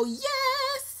people go,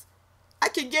 yes, I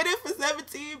can get it for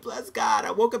 17. Bless God.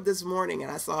 I woke up this morning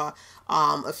and I saw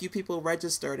a few people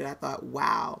registered and I thought,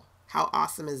 wow, how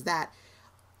awesome is that?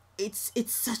 It's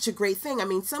such a great thing. I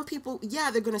mean, some people, yeah,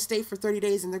 they're going to stay for 30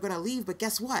 days and they're going to leave. But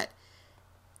guess what?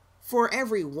 For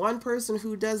every one person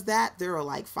who does that, there are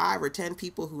like 5 or 10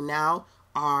 people who now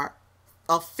are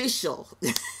official.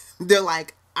 They're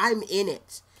like, I'm in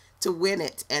it to win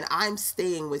it. And I'm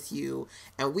staying with you.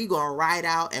 And we going to ride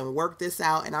out and work this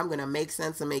out. And I'm going to make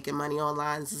sense of making money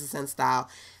online, Sister Sense style.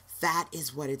 That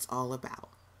is what it's all about.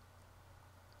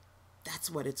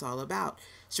 That's what it's all about.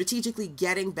 Strategically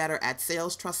getting better at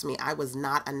sales. Trust me, I was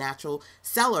not a natural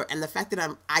seller. And the fact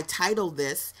that I titled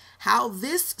this, how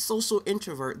this social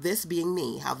introvert, this being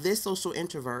me, how this social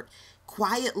introvert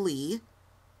quietly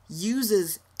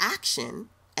uses action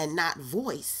and not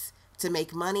voice to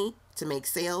make money, to make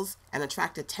sales, and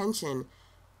attract attention.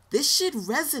 This should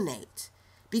resonate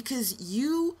because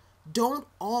you don't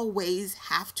always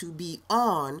have to be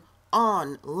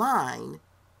online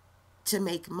to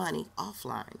make money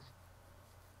offline.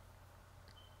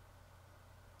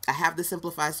 I have the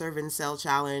Simplify, Serve, and Sell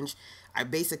Challenge. I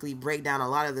basically break down a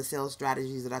lot of the sales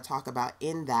strategies that I talk about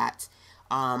in that.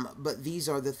 But these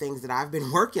are the things that I've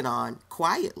been working on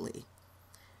quietly.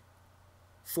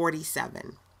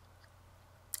 47.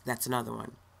 That's another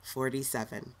one.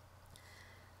 47.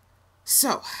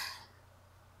 So,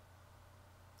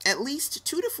 at least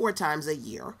 2 to 4 times a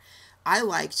year, I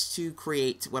like to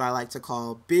create what I like to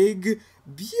call big,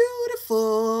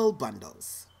 beautiful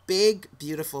bundles. Big,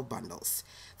 beautiful bundles.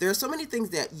 There are so many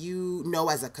things that you know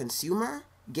as a consumer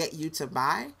get you to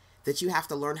buy that you have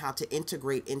to learn how to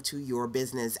integrate into your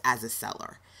business as a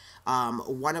seller.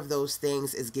 One of those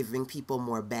things is giving people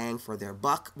more bang for their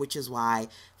buck, which is why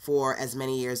for as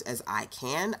many years as I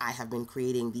can, I have been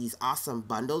creating these awesome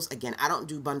bundles. Again, I don't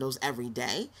do bundles every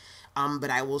day. But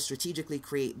I will strategically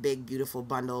create big, beautiful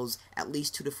bundles at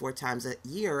least 2 to 4 times a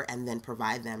year and then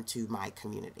provide them to my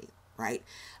community, right?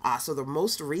 So the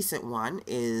most recent one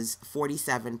is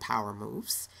 47 Power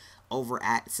Moves over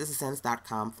at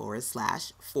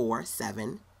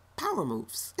sistersense.com/47 Power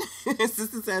Moves.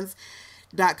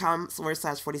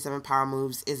 sistersense.com/47 Power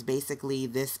Moves is basically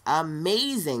this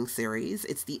amazing series.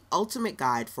 It's the ultimate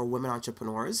guide for women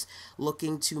entrepreneurs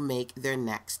looking to make their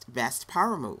next best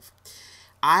power move.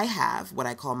 I have what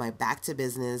I call my Back to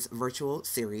Business virtual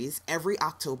series. Every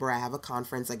October, I have a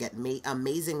conference. I get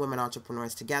amazing women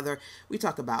entrepreneurs together. We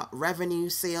talk about revenue,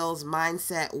 sales,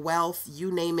 mindset, wealth,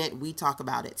 you name it. We talk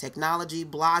about it. Technology,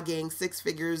 blogging, 6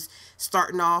 figures,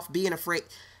 starting off, being afraid.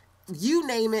 You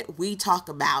name it, we talk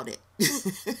about it.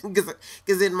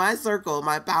 Because in my circle,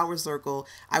 my power circle,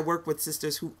 I work with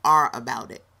sisters who are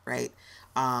about it, right?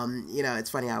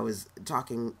 It's funny. I was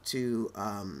talking to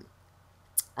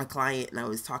a client and I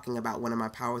was talking about one of my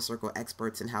power circle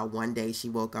experts and how one day she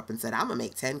woke up and said, I'm gonna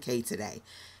make 10K today.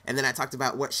 And then I talked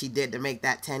about what she did to make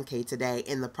that 10K today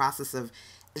in the process of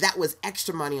that was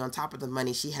extra money on top of the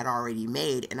money she had already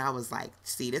made. And I was like,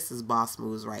 see, this is boss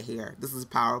moves right here. This is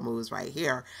power moves right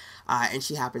here. And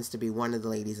she happens to be one of the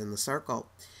ladies in the circle.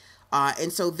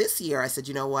 And so this year I said,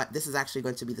 you know what, this is actually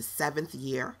going to be the 7th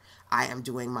year I am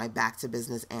doing my Back to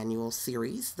Business annual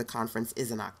series. The conference is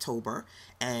in October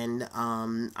and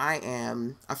I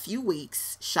am a few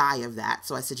weeks shy of that.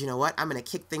 So I said, you know what, I'm going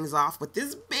to kick things off with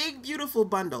this big, beautiful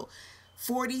bundle,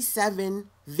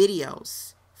 47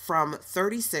 videos from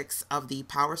 36 of the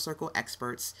Power Circle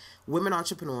experts, women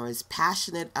entrepreneurs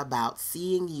passionate about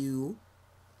seeing you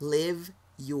live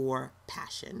your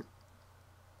passion.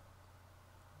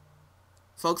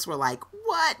 Folks were like,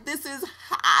 what? This is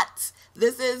hot.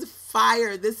 This is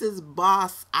fire. This is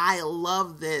boss. I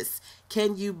love this.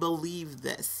 Can you believe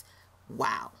this?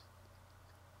 Wow.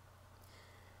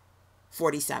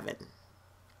 47.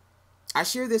 I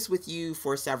share this with you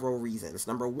for several reasons.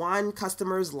 Number one,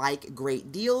 customers like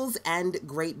great deals and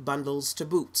great bundles to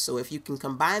boot. So if you can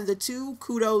combine the two,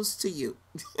 kudos to you.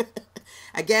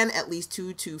 Again, at least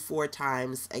 2 to 4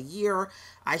 times a year,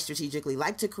 I strategically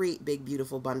like to create big,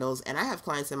 beautiful bundles. And I have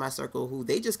clients in my circle who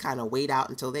they just kind of wait out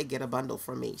until they get a bundle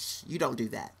from me. You don't do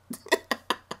that.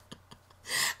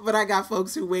 But I got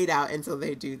folks who wait out until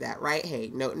they do that, right?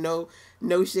 Hey, no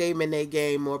shame in their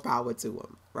game, more power to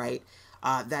them, right?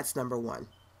 That's number one.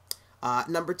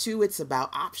 Number two, it's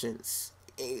about options.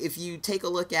 If you take a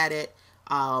look at it,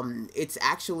 it's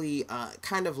actually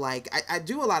kind of like, I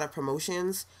do a lot of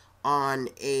promotions on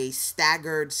a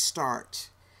staggered start.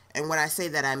 And when I say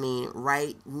that, I mean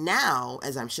right now,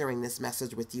 as I'm sharing this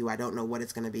message with you, I don't know what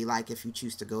it's going to be like if you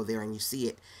choose to go there and you see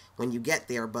it when you get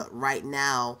there. But right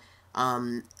now,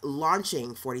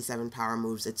 launching 47 Power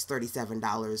Moves, it's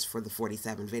 $37 for the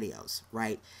 47 videos,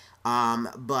 right?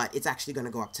 But it's actually going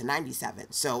to go up to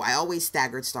 $97. So I always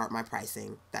staggered start my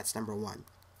pricing. That's number one.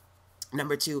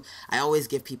 Number two, I always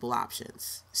give people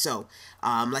options. So,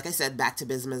 like I said, Back to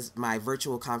Business, my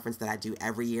virtual conference that I do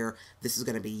every year, this is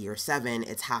going to be year 7.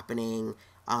 It's happening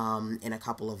in a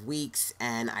couple of weeks.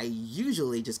 And I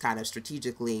usually just kind of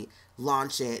strategically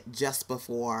launch it just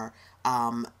before.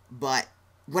 But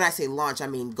when I say launch, I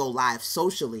mean go live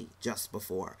socially just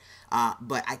before.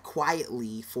 But I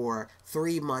quietly, for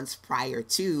 3 months prior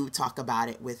to, talk about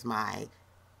it with my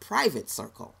private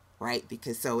circle. Right?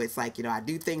 Because so it's like, I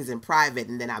do things in private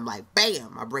and then I'm like,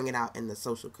 bam, I bring it out in the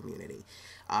social community.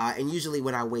 And usually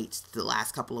when I wait the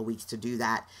last couple of weeks to do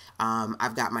that,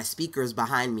 I've got my speakers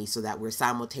behind me so that we're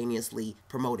simultaneously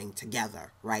promoting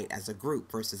together, right? As a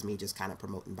group versus me just kind of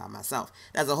promoting by myself.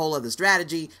 That's a whole other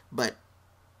strategy, but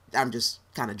I'm just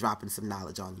kind of dropping some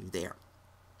knowledge on you there.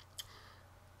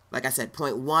 Like I said,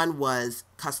 point 1 was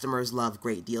customers love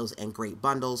great deals and great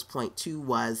bundles. Point 2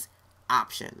 was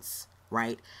options,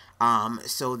 right?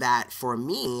 So that for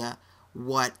me,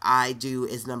 what I do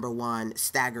is number 1,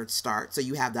 staggered start. So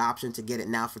you have the option to get it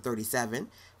now for $37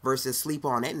 versus sleep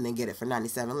on it and then get it for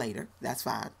 $97 later. That's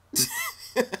fine.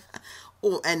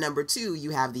 And number 2,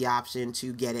 you have the option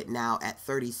to get it now at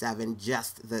 $37,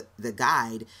 just the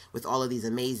guide with all of these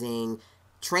amazing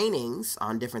trainings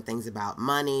on different things about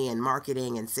money and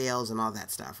marketing and sales and all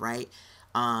that stuff, right?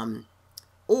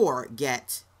 Or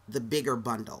get the bigger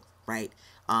bundle, right?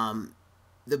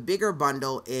 The bigger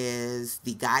bundle is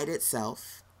the guide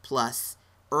itself, plus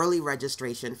early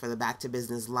registration for the Back to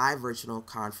Business live virtual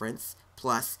conference,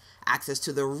 plus access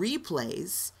to the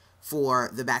replays for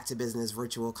the Back to Business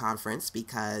virtual conference,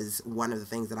 because one of the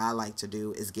things that I like to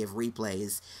do is give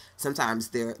replays. Sometimes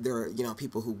there are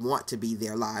people who want to be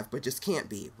there live but just can't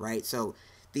be, right? So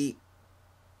the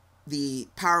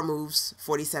Power Moves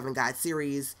 47 Guide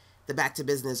series, the Back to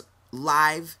Business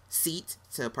live seat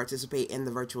to participate in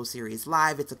the virtual series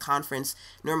live. It's a conference.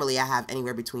 Normally I have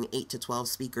anywhere between 8 to 12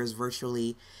 speakers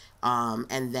virtually.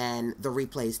 And then the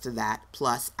replays to that,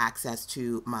 plus access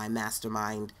to my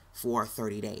mastermind for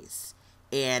 30 days.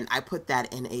 And I put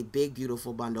that in a big,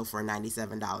 beautiful bundle for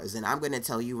 $97. And I'm going to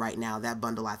tell you right now, that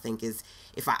bundle I think is,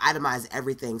 if I itemize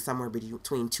everything, somewhere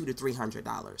between $200 to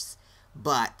 $300.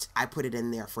 But I put it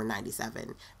in there for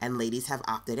 $97. And ladies have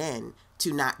opted in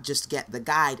to not just get the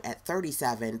guide at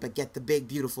 $37, but get the big,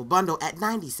 beautiful bundle at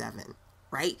 $97,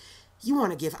 right? You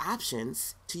want to give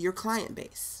options to your client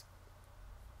base.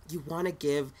 You want to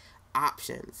give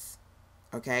options,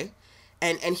 okay?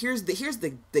 And here's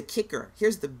the kicker.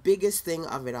 Here's the biggest thing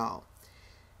of it all.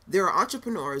 There are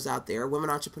entrepreneurs out there, women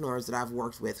entrepreneurs that I've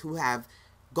worked with, who have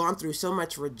gone through so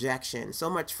much rejection, so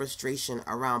much frustration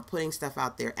around putting stuff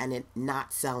out there and it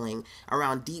not selling,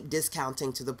 around deep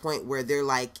discounting to the point where they're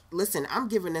like, listen, I'm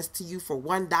giving this to you for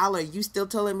 $1. You still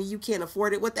telling me you can't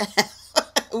afford it? What the hell?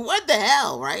 What the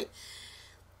hell, right?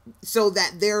 So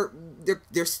that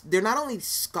they're not only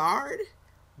scarred,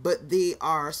 but they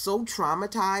are so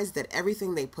traumatized that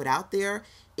everything they put out there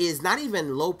is not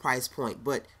even low price point,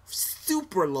 but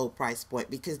super low price point,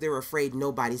 because they're afraid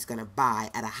nobody's going to buy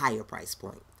at a higher price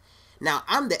point. Now,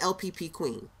 I'm the LPP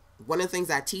queen. One of the things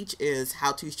I teach is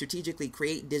how to strategically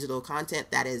create digital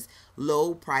content that is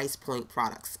low price point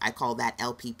products. I call that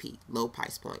LPP, low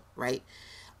price point, right?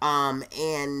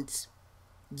 And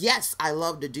yes, I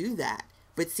love to do that.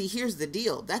 But see, here's the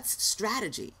deal. That's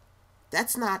strategy.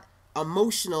 That's not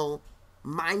emotional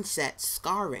mindset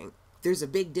scarring. There's a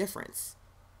big difference.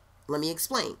 Let me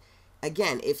explain.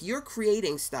 Again, if you're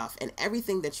creating stuff and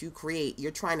everything that you create,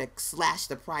 you're trying to slash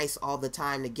the price all the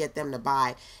time to get them to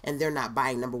buy, and they're not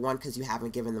buying, number 1, because you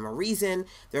haven't given them a reason.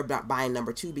 They're not buying,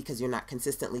 number 2, because you're not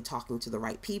consistently talking to the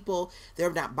right people.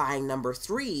 They're not buying, number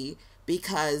 3,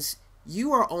 because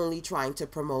You are only trying to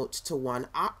promote to one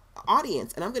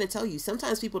audience. And I'm going to tell you,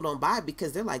 sometimes people don't buy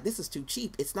because they're like, this is too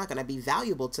cheap. It's not going to be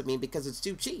valuable to me because it's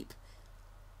too cheap.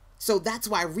 So that's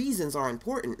why reasons are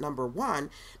important, number one.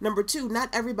 Number two,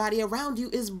 not everybody around you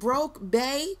is broke,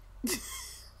 bae.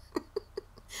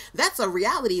 That's a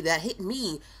reality that hit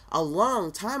me a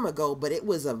long time ago, but it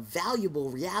was a valuable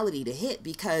reality to hit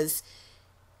because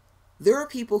there are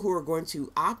people who are going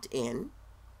to opt in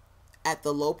at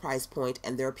the low price point,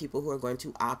 and there are people who are going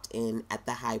to opt in at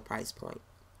the high price point.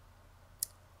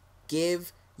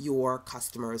 Give your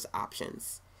customers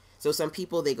options. So some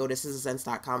people, they go to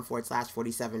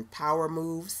sizzlesense.com/47 power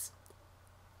moves,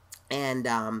 and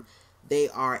they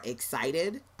are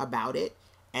excited about it,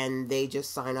 and they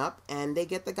just sign up and they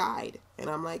get the guide. And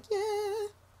I'm like, yeah,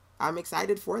 I'm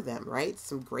excited for them, right?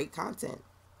 Some great content.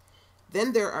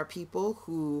 Then there are people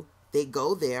who, they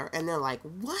go there and they're like,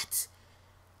 what?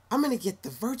 I'm going to get the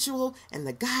virtual and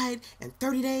the guide and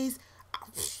 30 days.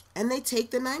 And they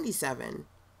take the 97.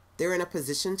 They're in a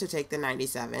position to take the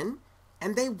 97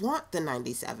 and they want the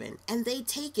 97 and they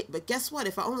take it. But guess what?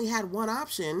 If I only had one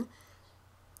option,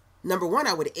 number one,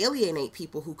 I would alienate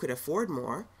people who could afford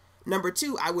more. Number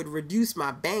two, I would reduce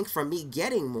my bank from me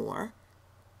getting more.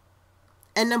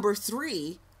 And number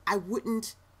three, I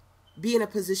wouldn't be in a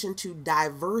position to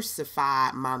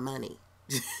diversify my money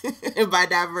by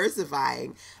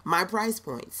diversifying my price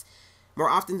points. More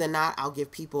often than not, I'll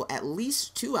give people at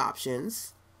least two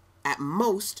options, at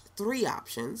most three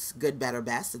options, good, better,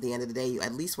 best. At the end of the day, you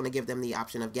at least want to give them the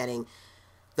option of getting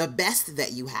the best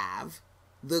that you have,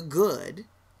 the good,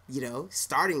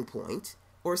 starting point,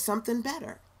 or something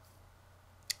better.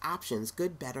 Options,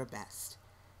 good, better, best.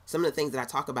 Some of the things that I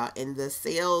talk about in the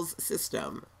sales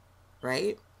system,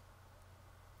 right?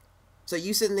 So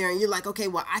you sitting there and you're like, okay,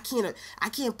 well, I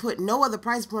can't put no other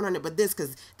price point on it but this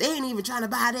because they ain't even trying to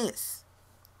buy this.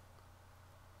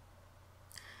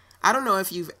 I don't know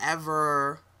if you've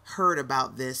ever heard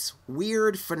about this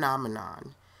weird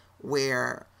phenomenon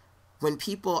where when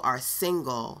people are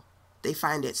single, they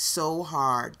find it so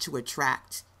hard to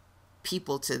attract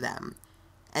people to them.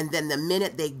 And then the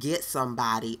minute they get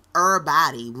somebody,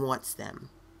 everybody wants them.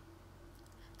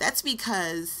 That's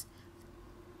because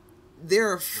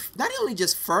they're not only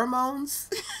just pheromones,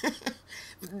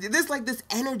 there's like this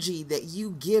energy that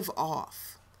you give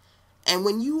off. And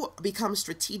when you become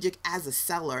strategic as a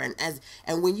seller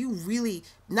and when you really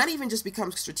not even just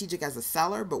become strategic as a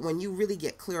seller, but when you really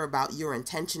get clear about your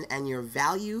intention and your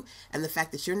value and the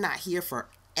fact that you're not here for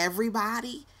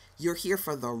everybody, you're here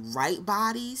for the right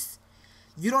bodies.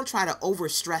 You don't try to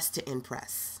overstress to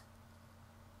impress.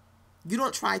 You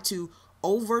don't try to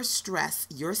overstress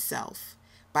yourself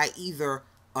by either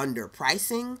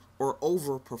underpricing or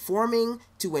overperforming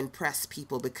to impress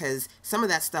people, because some of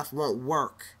that stuff won't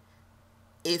work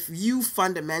if you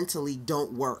fundamentally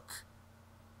don't work.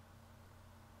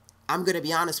 I'm going to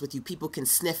be honest with you. People can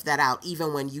sniff that out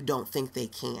even when you don't think they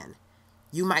can.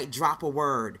 You might drop a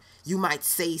word. You might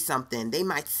say something. They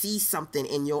might see something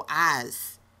in your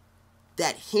eyes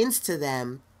that hints to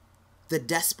them the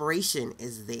desperation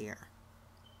is there.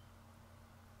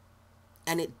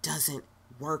 And it doesn't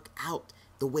work out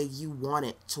the way you want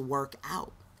it to work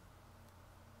out.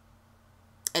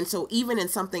 And so even in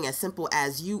something as simple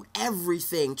as you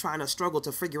everything trying to struggle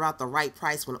to figure out the right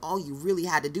price when all you really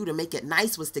had to do to make it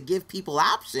nice was to give people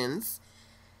options,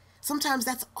 sometimes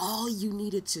that's all you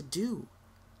needed to do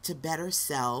to better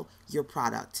sell your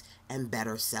product and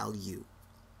better sell you.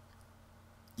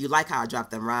 You like how I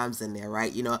dropped them rhymes in there,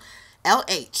 right?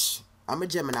 LH. I'm a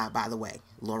Gemini, by the way.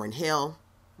 Lauren Hill.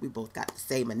 We both got the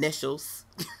same initials.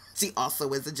 She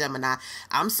also is a Gemini.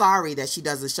 I'm sorry that she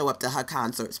doesn't show up to her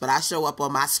concerts, but I show up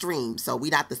on my stream, so we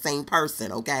not the same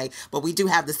person, okay? But we do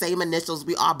have the same initials.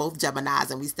 We are both Geminis,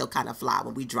 and we still kind of fly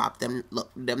when we drop them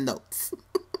notes.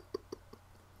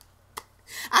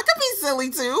 I could be silly,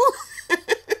 too.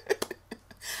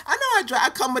 I know I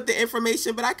come with the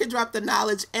information, but I could drop the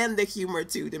knowledge and the humor,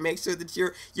 too, to make sure that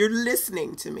you're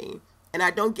listening to me, and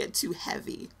I don't get too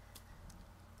heavy.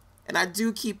 And I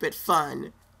do keep it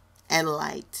fun and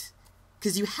light,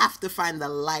 because you have to find the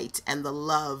light and the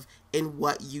love in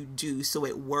what you do so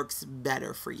it works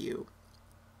better for you.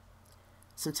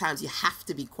 Sometimes you have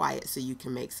to be quiet so you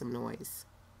can make some noise.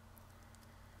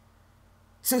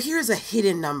 So here's a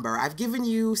hidden number. I've given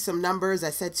you some numbers. I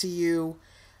said to you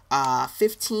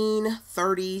 15,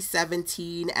 30,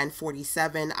 17, and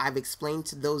 47. I've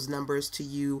explained those numbers to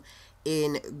you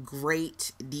in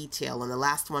great detail. In the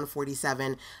last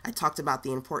 147, I talked about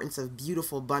the importance of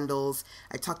beautiful bundles.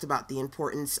 I talked about the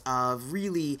importance of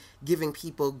really giving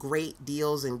people great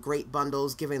deals and great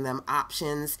bundles, giving them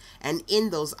options. And in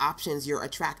those options, you're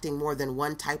attracting more than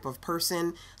one type of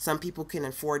person. Some people can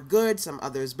afford good, some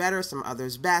others better, some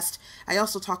others best. I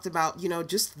also talked about,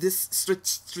 just this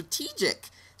strategic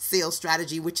sales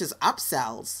strategy, which is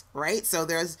upsells, right? So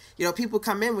there's, people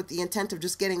come in with the intent of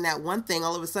just getting that one thing.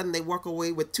 All of a sudden they walk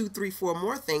away with 2, 3, 4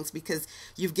 more things because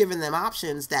you've given them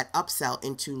options that upsell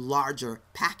into larger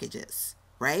packages,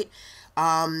 right?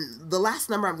 The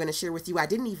last number I'm going to share with you, I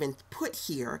didn't even put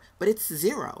here, but it's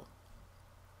 0.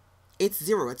 It's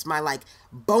 0. It's my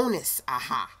bonus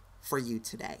aha for you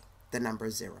today. The number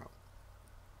 0.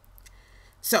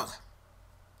 So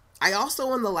I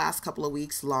also, in the last couple of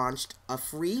weeks, launched a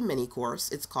free mini course.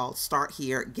 It's called Start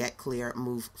Here, Get Clear,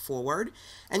 Move Forward.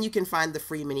 And you can find the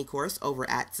free mini course over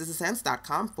at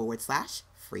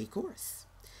sistasense.com/free course.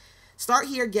 Start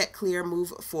Here, Get Clear, Move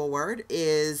Forward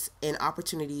is an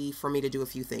opportunity for me to do a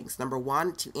few things. Number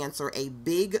one, to answer a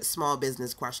big small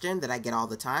business question that I get all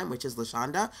the time, which is,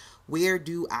 LaShanda, where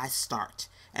do I start?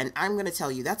 And I'm going to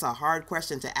tell you, that's a hard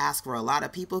question to ask for a lot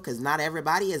of people because not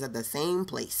everybody is at the same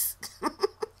place.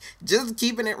 Just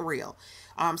keeping it real.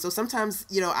 So sometimes,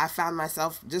 I found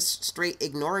myself just straight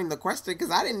ignoring the question because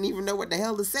I didn't even know what the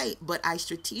hell to say. But I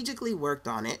strategically worked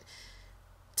on it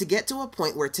to get to a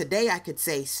point where today I could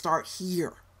say, start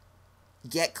here,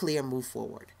 get clear, move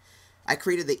forward. I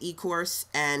created the e-course,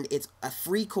 and it's a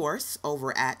free course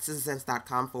over at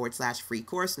sistasense.com/free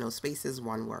course. No spaces,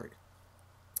 one word.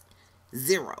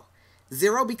 0.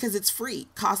 0 because it's free.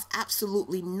 Costs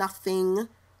absolutely nothing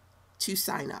to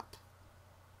sign up.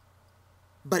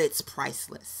 But it's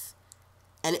priceless.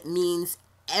 And it means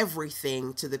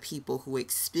everything to the people who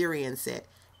experience it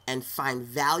and find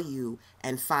value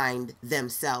and find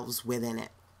themselves within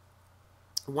it.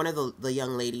 One of the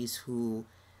young ladies who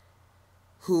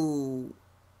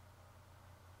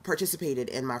participated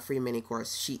in my free mini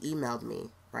course, she emailed me,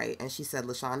 right? And she said,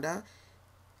 LaShanda,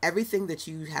 everything that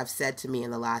you have said to me in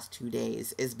the last 2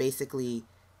 days is basically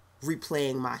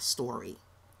replaying my story.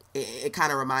 It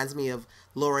kind of reminds me of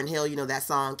Lauryn Hill, that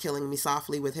song, Killing Me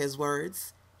Softly, with his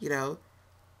words,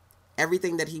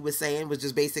 Everything that he was saying was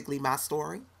just basically my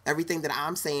story. Everything that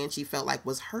I'm saying, she felt like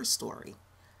was her story.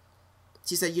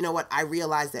 She said, you know what? I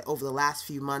realized that over the last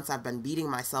few months, I've been beating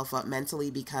myself up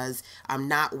mentally because I'm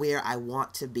not where I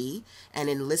want to be. And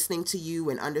in listening to you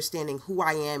and understanding who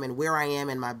I am and where I am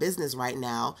in my business right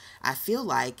now, I feel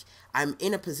like I'm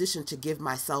in a position to give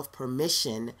myself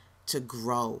permission to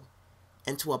grow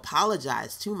and to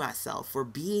apologize to myself for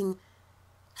being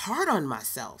hard on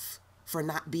myself, for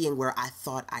not being where I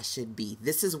thought I should be.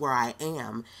 This is where I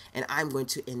am, and I'm going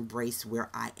to embrace where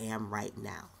I am right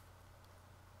now.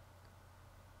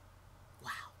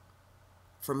 Wow.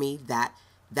 For me,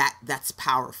 that's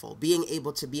powerful. Being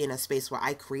able to be in a space where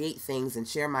I create things and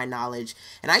share my knowledge.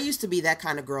 And I used to be that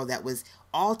kind of girl that was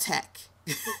all tech,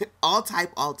 all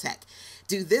tech.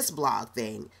 Do this blog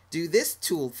thing, do this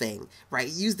tool thing, right?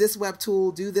 Use this web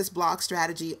tool, do this blog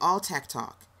strategy, all tech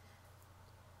talk.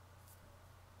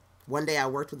 One day I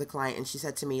worked with a client and she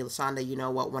said to me, LaShanda, you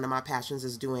know what? One of my passions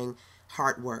is doing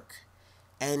hard work.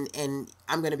 And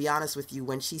I'm going to be honest with you,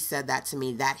 when she said that to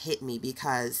me, that hit me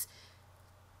because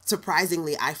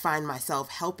surprisingly, I find myself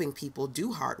helping people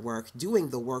do hard work, doing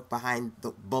the work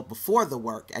before the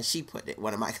work, as she put it,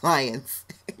 one of my clients.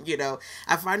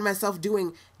 I find myself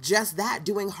doing just that,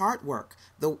 doing hard work,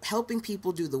 helping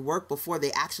people do the work before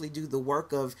they actually do the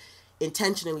work of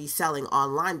intentionally selling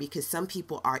online, because some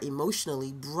people are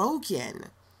emotionally broken.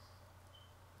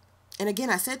 And again,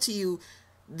 I said to you,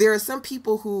 there are some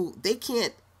people who they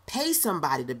can't pay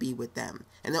somebody to be with them.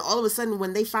 And then all of a sudden,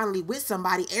 when they finally with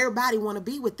somebody, everybody want to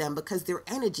be with them because their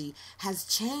energy has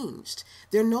changed.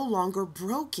 They're no longer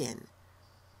broken.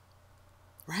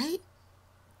 Right?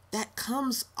 That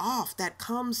comes off, that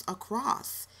comes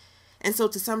across. And so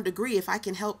to some degree, if I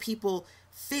can help people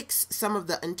fix some of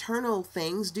the internal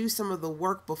things, do some of the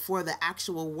work before the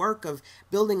actual work of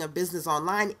building a business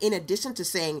online, in addition to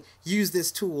saying, use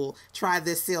this tool, try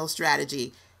this sales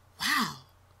strategy. Wow.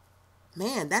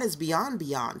 Man, that is beyond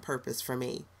purpose for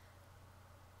me.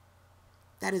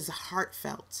 That is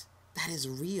heartfelt. That is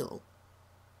real.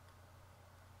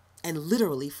 And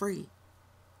literally free.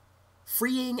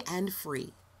 Freeing and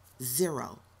free.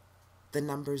 0. The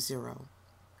number 0.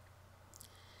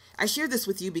 I share this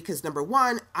with you because number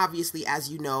one, obviously, as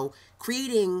you know,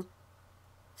 creating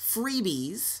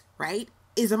freebies, right,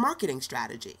 is a marketing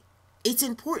strategy. It's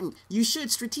important. You should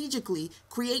strategically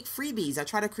create freebies. I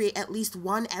try to create at least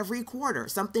one every quarter,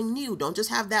 something new. Don't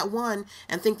just have that one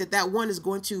and think that that one is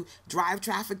going to drive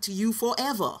traffic to you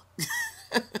forever.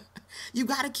 You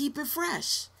got to keep it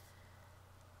fresh.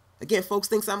 Again, folks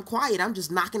thinks I'm quiet. I'm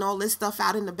just knocking all this stuff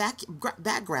out in the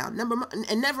background.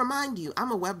 Never mind you,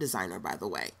 I'm a web designer, by the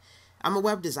way. I'm a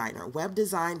web designer,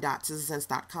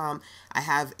 webdesign.sizzlesense.com. I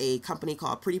have a company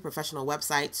called Pretty Professional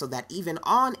Website so that even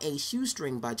on a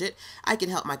shoestring budget, I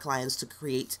can help my clients to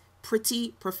create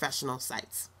pretty professional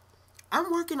sites.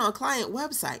 I'm working on client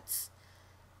websites.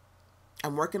 I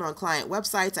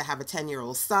have a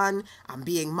 10-year-old son. I'm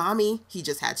being mommy. He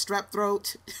just had strep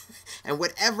throat. And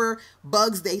whatever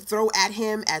bugs they throw at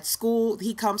him at school,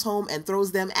 he comes home and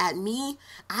throws them at me.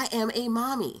 I am a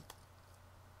mommy.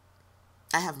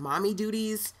 I have mommy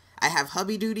duties. I have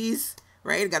hubby duties,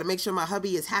 right? I got to make sure my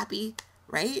hubby is happy,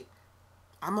 right?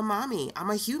 I'm a mommy. I'm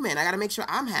a human. I got to make sure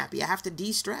I'm happy. I have to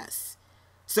de-stress.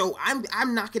 So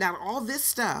I'm knocking out all this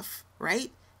stuff, right?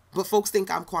 But folks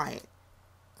think I'm quiet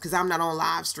because I'm not on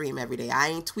live stream every day. I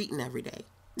ain't tweeting every day.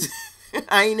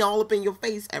 I ain't all up in your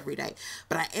face every day.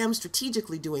 But I am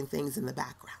strategically doing things in the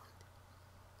background.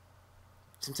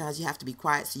 Sometimes you have to be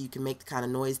quiet so you can make the kind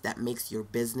of noise that makes your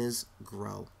business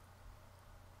grow.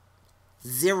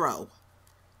 0.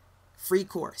 Free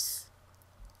course.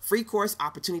 Free course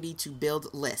opportunity to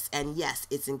build lists. And yes,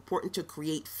 it's important to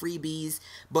create freebies,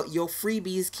 but your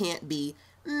freebies can't be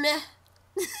meh.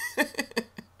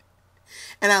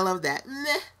 And I love that.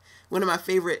 Meh. One of my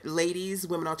favorite ladies,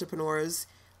 women entrepreneurs,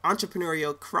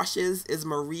 entrepreneurial crushes is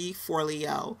Marie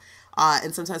Forleo.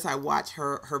 And sometimes I watch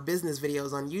her business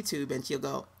videos on YouTube and she'll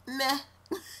go, meh.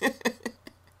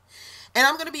 And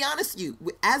I'm going to be honest with you,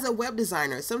 as a web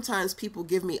designer, sometimes people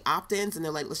give me opt-ins and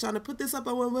they're like, LaShanda, put this up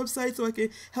on my website so I can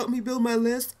help me build my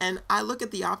list. And I look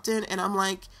at the opt-in and I'm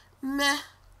like, meh.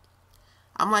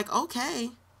 I'm like,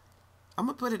 okay, I'm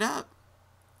going to put it up.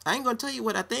 I ain't going to tell you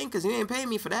what I think because you ain't paying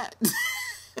me for that.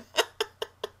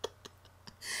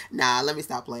 Nah, let me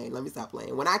stop playing.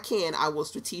 When I can, I will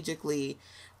strategically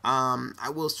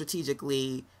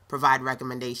provide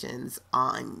recommendations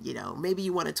on, maybe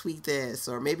you want to tweak this,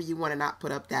 or maybe you want to not put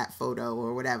up that photo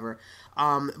or whatever.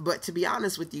 But to be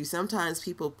honest with you, sometimes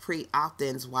people create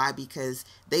opt-ins. Why? Because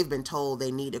they've been told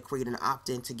they need to create an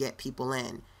opt-in to get people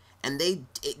in. And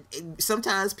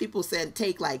sometimes people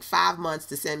take like 5 months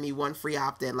to send me one free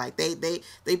opt-in. Like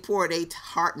they pour their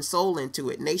heart and soul into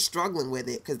it, and they struggling with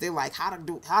it because they're like, how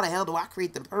the hell do I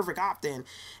create the perfect opt-in?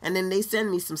 And then they send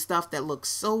me some stuff that looks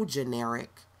so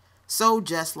generic, so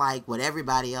just like what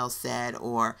everybody else said,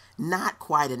 or not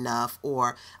quite enough.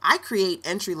 Or I create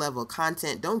entry-level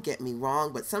content, don't get me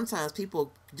wrong, but sometimes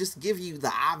people just give you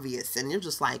the obvious and you're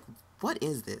just like, what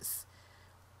is this?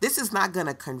 This is not going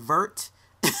to convert.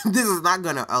 This is not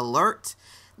going to alert.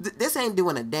 This ain't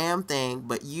doing a damn thing,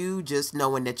 but you just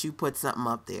knowing that you put something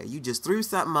up there. You just threw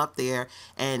something up there,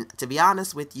 and to be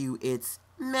honest with you, it's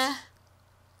meh.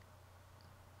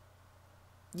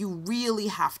 You really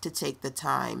have to take the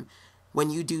time when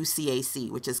you do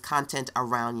CAC, which is content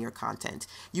around your content.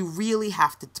 You really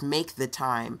have to make the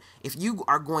time. If you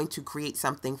are going to create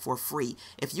something for free,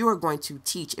 if you are going to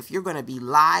teach, if you're going to be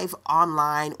live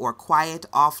online or quiet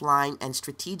offline and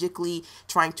strategically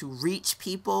trying to reach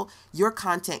people, your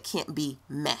content can't be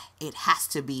meh. It has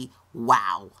to be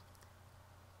wow.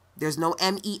 There's no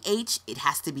MEH. It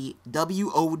has to be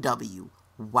WOW.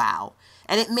 Wow.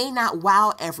 And it may not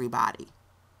wow everybody.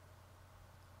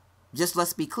 Just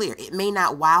let's be clear. It may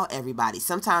not wow everybody.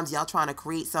 Sometimes y'all trying to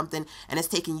create something and it's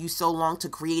taking you so long to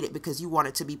create it because you want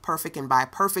it to be perfect, and by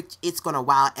perfect, it's going to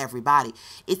wow everybody.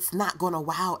 It's not going to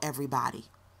wow everybody.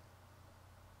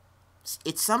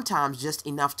 It's sometimes just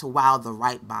enough to wow the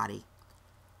right body.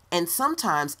 And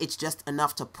sometimes it's just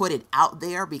enough to put it out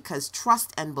there because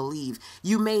trust and believe,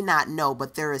 you may not know,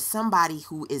 but there is somebody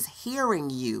who is hearing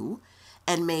you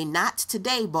and may not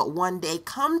today, but one day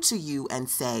come to you and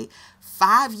say,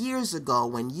 5 years ago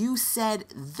when you said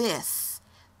this,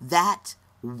 that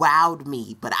wowed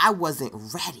me, but I wasn't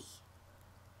ready.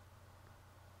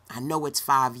 I know it's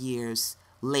 5 years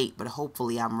late, but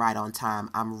hopefully I'm right on time.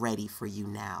 I'm ready for you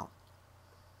now.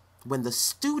 When the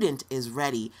student is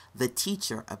ready, the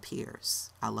teacher appears.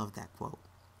 I love that quote.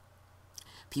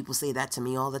 People say that to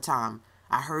me all the time.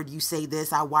 I heard you say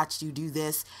this, I watched you do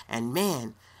this, and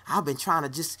man, I've been trying to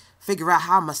just figure out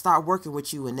how I'm going to start working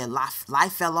with you, and then life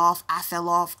fell off, I fell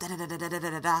off,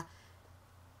 da-da-da-da-da-da-da.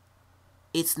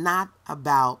 It's not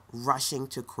about rushing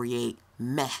to create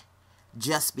meh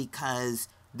just because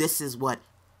this is what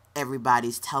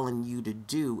everybody's telling you to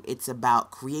do. It's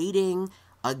about creating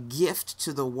a gift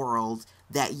to the world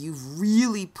that you've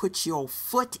really put your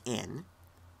foot in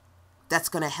that's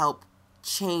going to help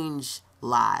change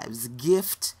lives,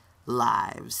 gift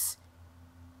lives,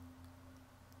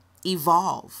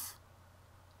 evolve.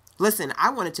 Listen, I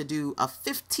wanted to do a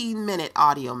 15-minute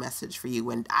audio message for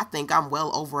you, and I think I'm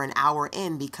well over an hour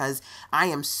in because I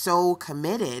am so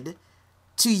committed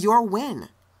to your win.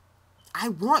 I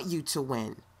want you to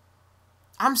win.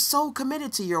 I'm so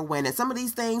committed to your win, and some of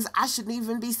these things I shouldn't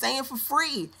even be saying for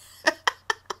free.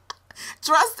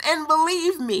 Trust and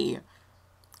believe me,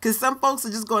 because some folks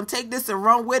are just going to take this and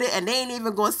run with it, and they ain't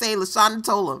even going to say LaShanda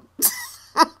told them.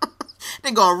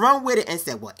 They're going to run with it and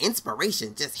say, well,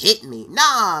 inspiration just hit me.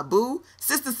 Nah, boo.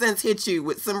 Sister Sense hit you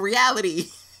with some reality,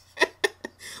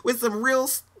 with some real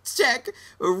check,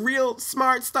 or real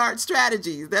smart start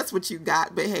strategies. That's what you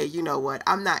got. But hey, you know what?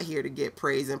 I'm not here to get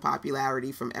praise and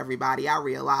popularity from everybody. I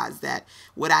realize that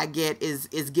what I get is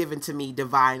given to me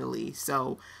divinely.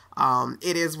 So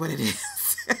it is what it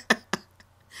is.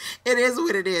 It is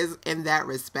what it is in that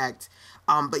respect.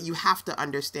 But you have to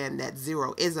understand that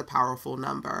 0 is a powerful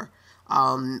number.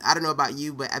 I don't know about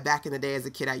you, but back in the day as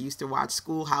a kid, I used to watch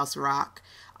Schoolhouse Rock.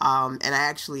 And I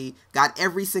actually got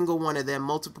every single one of them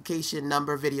multiplication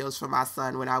number videos for my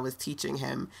son when I was teaching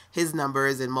him his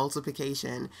numbers and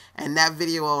multiplication. And that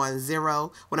video on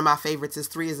 0, one of my favorites is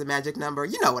 3 is a magic number.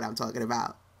 You know what I'm talking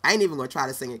about. I ain't even going to try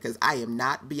to sing it because I am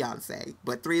not Beyonce.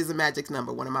 But 3 is a magic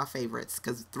number, one of my favorites,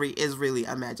 because 3 is really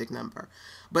a magic number.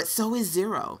 But so is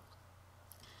 0.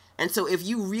 And so if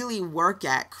you really work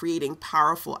at creating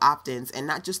powerful opt-ins and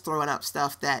not just throwing up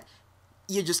stuff that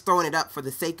you're just throwing it up for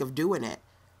the sake of doing it,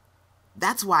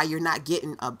 that's why you're not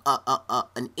getting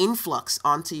an influx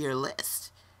onto your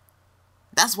list.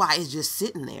 That's why it's just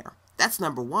sitting there. That's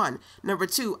number one. Number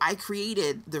two, I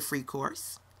created the free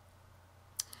course.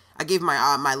 I gave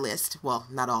my list, well,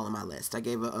 not all of my list. I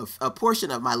gave a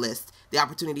portion of my list the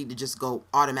opportunity to just go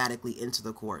automatically into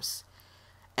the course.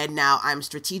 And now I'm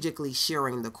strategically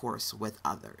sharing the course with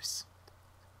others.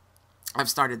 I've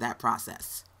started that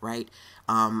process, right?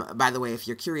 By the way, if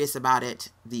you're curious about it,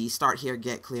 the Start Here,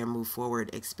 Get Clear, Move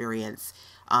Forward experience,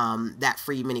 that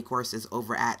free mini course is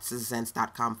over at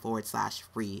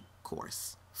sistersense.com/free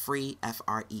course. Free,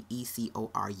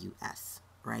 FREECORUS,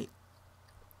 right?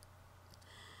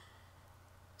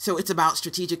 So it's about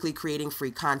strategically creating free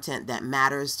content that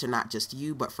matters to not just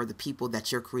you, but for the people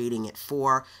that you're creating it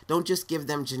for. Don't just give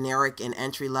them generic and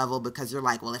entry level because you're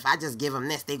like, well, if I just give them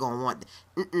this, they're going to want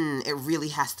it really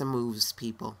has to move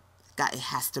people. It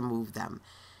has to move them.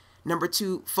 Number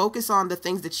two, focus on the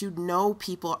things that you know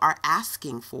people are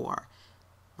asking for,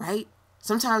 right?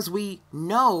 Sometimes we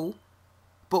know,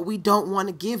 but we don't want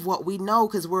to give what we know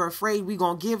because we're afraid we're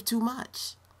going to give too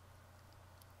much.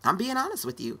 I'm being honest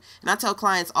with you. And I tell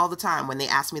clients all the time when they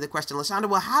ask me the question, LaShanda,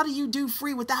 well, how do you do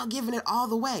free without giving it all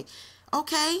the way?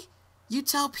 Okay, you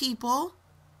tell people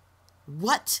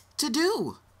what to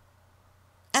do.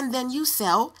 And then you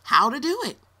sell how to do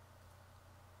it.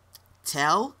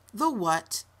 Tell the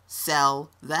what, sell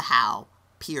the how,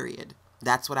 period.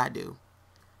 That's what I do.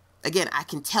 Again, I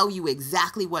can tell you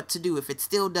exactly what to do. If it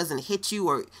still doesn't hit you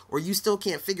or you still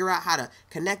can't figure out how to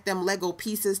connect them Lego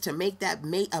pieces to make that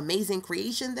amazing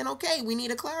creation, then okay, we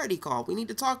need a clarity call. We need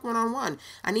to talk one-on-one.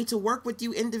 I need to work with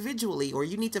you individually, or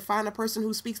you need to find a person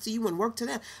who speaks to you and work to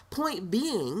them. Point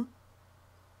being,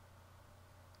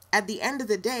 at the end of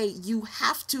the day, you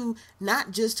have to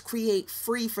not just create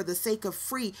free for the sake of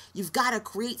free. You've got to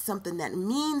create something that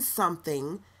means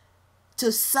something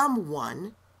to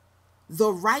someone,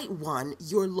 the right one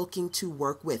you're looking to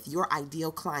work with, your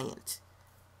ideal client.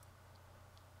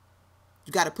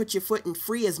 You got to put your foot in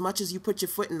free as much as you put your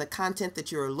foot in the content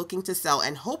that you're looking to sell.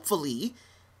 And hopefully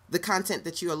the content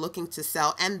that you are looking to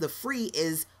sell and the free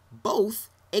is both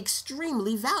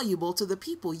extremely valuable to the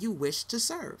people you wish to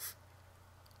serve.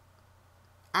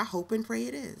 I hope and pray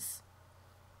it is.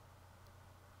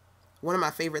 One of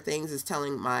my favorite things is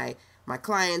telling my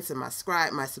clients and my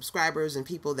subscribers and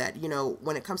people that, you know,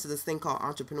 when it comes to this thing called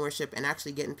entrepreneurship and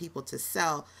actually getting people to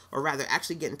sell, or rather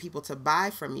actually getting people to buy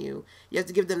from you, you have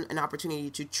to give them an opportunity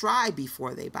to try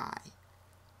before they buy,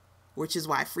 which is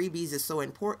why freebies is so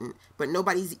important. But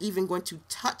nobody's even going to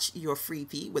touch your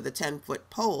freebie with a 10-foot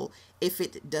pole if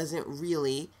it doesn't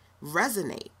really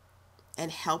resonate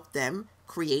and help them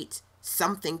create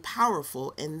something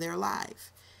powerful in their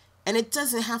life. And it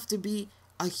doesn't have to be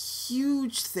a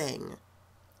huge thing.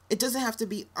 It doesn't have to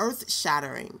be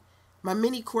earth-shattering. My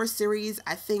mini course series,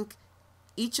 I think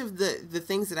each of the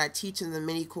things that I teach in the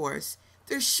mini course,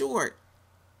 they're short,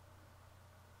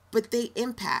 but they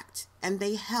impact and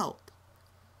they help.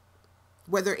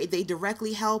 whether they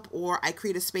directly help or I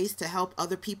create a space to help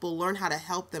other people learn how to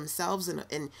help themselves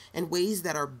in ways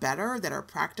that are better, that are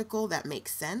practical, that make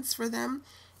sense for them,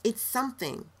 it's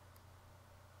something,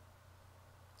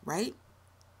 right?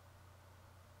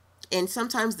 And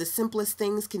sometimes the simplest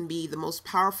things can be the most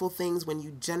powerful things when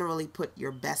you generally put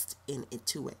your best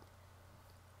into it.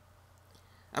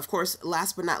 Of course,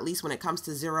 last but not least, when it comes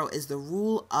to 0 is the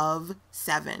rule of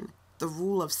 7. The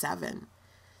rule of 7.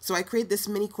 So I created this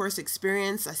mini course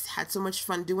experience. I had so much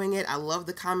fun doing it. I love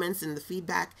the comments and the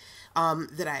feedback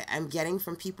that I'm getting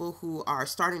from people who are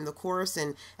starting the course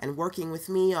and working with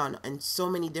me in so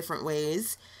many different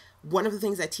ways. One of the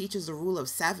things I teach is the rule of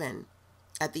 7.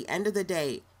 At the end of the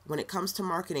day, when it comes to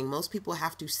marketing, most people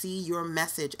have to see your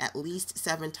message at least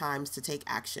 7 times to take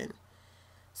action.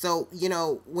 So, you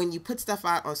know, when you put stuff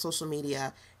out on social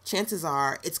media, chances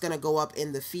are it's going to go up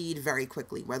in the feed very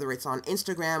quickly, whether it's on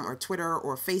Instagram or Twitter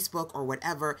or Facebook or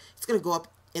whatever, it's going to go up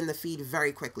in the feed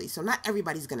very quickly. So not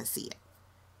everybody's going to see it,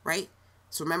 right?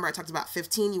 So remember, I talked about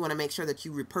 15. You want to make sure that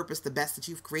you repurpose the best that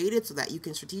you've created so that you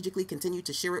can strategically continue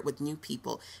to share it with new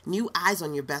people, new eyes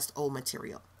on your best old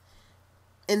material.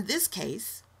 In this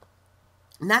case,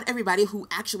 not everybody who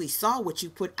actually saw what you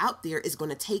put out there is going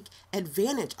to take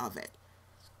advantage of it.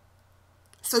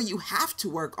 So you have to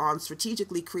work on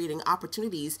strategically creating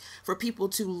opportunities for people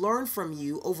to learn from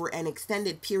you over an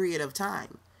extended period of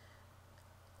time.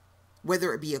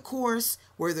 Whether it be a course,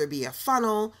 whether it be a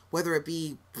funnel, whether it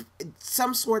be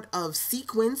some sort of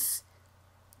sequence,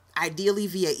 ideally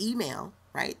via email,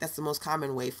 right? That's the most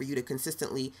common way for you to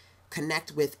consistently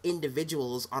connect with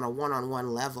individuals on a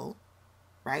one-on-one level,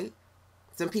 right?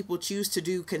 Some people choose to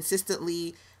do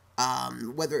consistently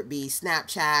whether it be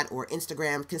Snapchat or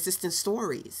Instagram, consistent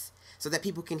stories so that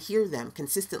people can hear them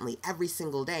consistently every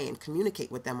single day and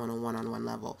communicate with them on a one-on-one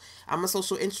level. I'm a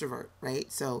social introvert,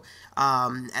 right? So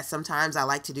sometimes I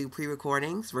like to do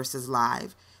pre-recordings versus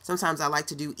live. Sometimes I like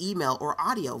to do email or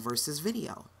audio versus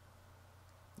video.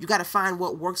 You got to find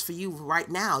what works for you right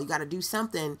now. You got to do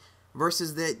something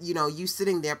versus that, you know, you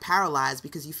sitting there paralyzed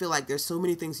because you feel like there's so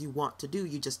many things you want to do.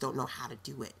 You just don't know how to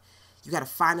do it. You got to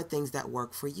find the things that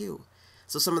work for you.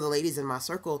 So some of the ladies in my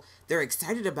circle, they're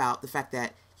excited about the fact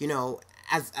that, you know,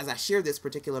 as I share this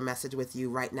particular message with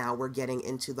you right now, we're getting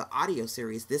into the audio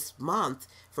series. This month,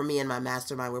 for me and my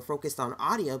mastermind, we're focused on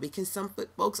audio because some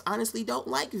folks honestly don't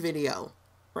like video,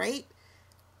 right?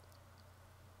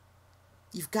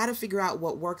 You've got to figure out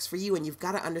what works for you, and you've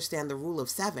got to understand the rule of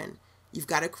 7. You've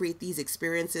got to create these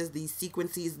experiences, these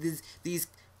sequences, these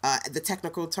the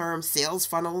technical term, sales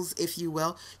funnels, if you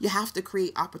will. You have to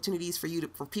create opportunities for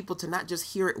for people to not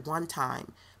just hear it one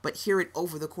time, but hear it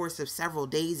over the course of several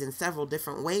days in several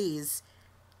different ways.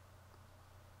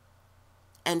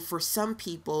 And for some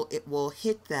people, it will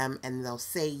hit them and they'll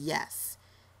say yes,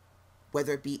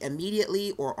 whether it be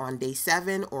immediately or on day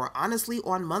 7 or honestly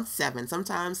on month 7.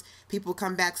 Sometimes people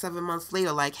come back 7 months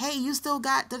later like, hey, you still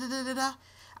got da-da-da-da-da.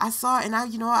 I saw it and I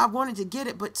wanted to get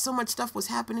it, but so much stuff was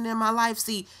happening in my life.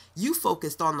 See, you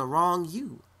focused on the wrong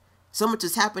you. So much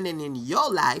is happening in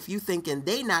your life, you thinking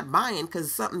they not buying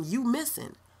because something you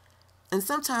missing. And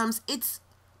sometimes it's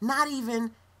not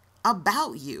even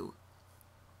about you.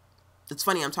 It's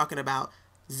funny, I'm talking about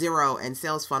 0 and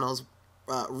sales funnels.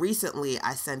 Recently,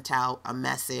 I sent out a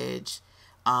message,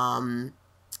 my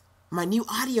new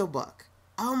audiobook.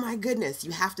 Oh my goodness,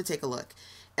 you have to take a look.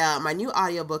 My new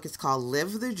audiobook is called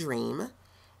Live the Dream,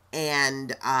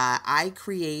 and I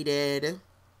created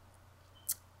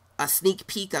a sneak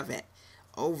peek of it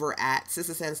over at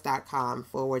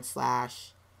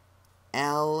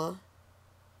sistersense.com/L.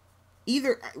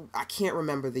 I can't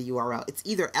remember the URL. It's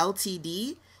either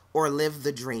LTD or Live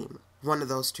the Dream. One of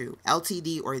those two,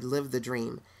 LTD or Live the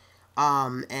Dream.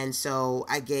 And so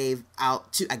I gave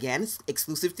out again,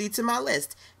 exclusively to my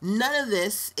list. None of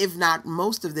this, if not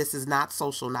most of this, is not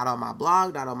social, not on my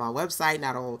blog, not on my website,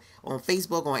 not on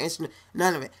Facebook, on Instagram,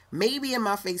 none of it. Maybe in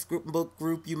my Facebook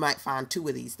group, you might find 2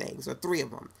 of these things or 3 of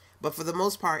them. But for the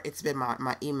most part, it's been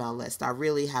my email list. I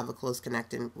really have a close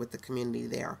connection with the community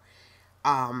there.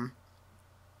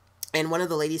 And one of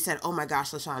the ladies said, oh my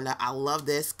gosh, LaShanda, I love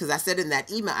this. Because I said in that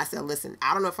email, I said, listen,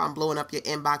 I don't know if I'm blowing up your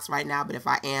inbox right now, but if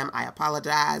I am, I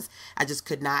apologize. I just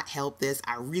could not help this.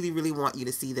 I really, really want you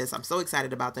to see this. I'm so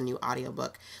excited about the new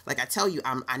audiobook. Like I tell you,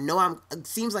 it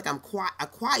seems like I'm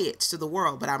quiet to the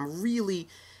world, but I'm really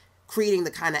creating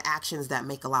the kind of actions that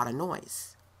make a lot of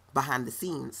noise behind the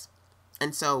scenes.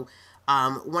 And so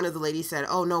One of the ladies said,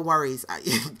 oh, no worries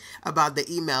about the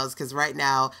emails, because right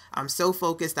now I'm so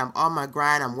focused. I'm on my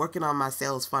grind. I'm working on my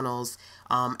sales funnels.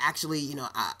 Actually,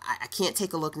 I can't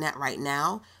take a look net right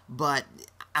now, but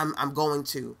I'm going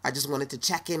to. I just wanted to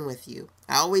check in with you.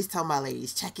 I always tell my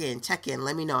ladies, check in,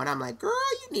 let me know. And I'm like, girl,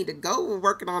 you need to go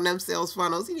working on them sales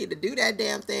funnels. You need to do that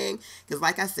damn thing. Because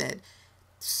like I said,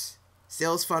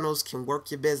 sales funnels can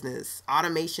work your business.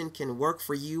 Automation can work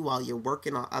for you while you're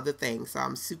working on other things. So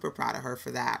I'm super proud of her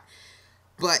for that.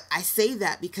 But I say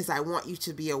that because I want you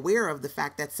to be aware of the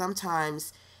fact that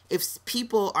sometimes if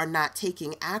people are not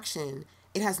taking action,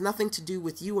 it has nothing to do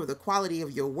with you or the quality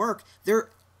of your work. They're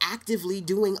actively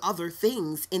doing other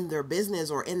things in their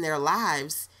business or in their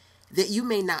lives that you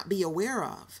may not be aware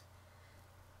of.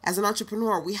 As an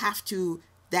entrepreneur, we have to,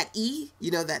 that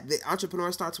the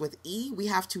entrepreneur starts with E, we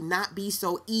have to not be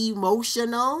so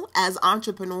emotional as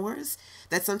entrepreneurs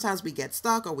that sometimes we get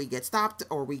stuck or we get stopped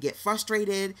or we get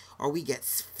frustrated or we get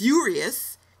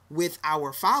furious with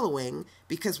our following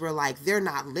because we're like, they're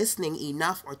not listening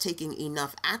enough or taking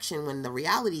enough action, when the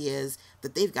reality is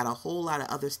that they've got a whole lot of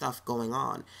other stuff going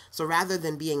on. So rather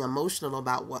than being emotional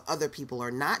about what other people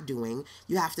are not doing,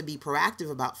 you have to be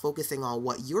proactive about focusing on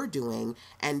what you're doing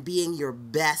and being your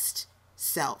best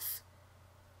self,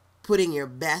 putting your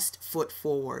best foot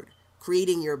forward,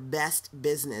 creating your best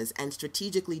business, and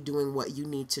strategically doing what you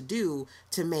need to do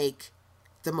to make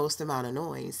the most amount of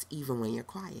noise, even when you're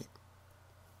quiet.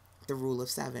 The rule of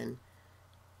 7.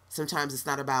 Sometimes it's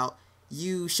not about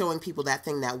you showing people that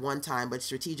thing that one time, but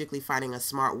strategically finding a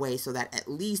smart way so that at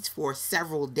least for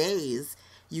several days,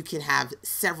 you can have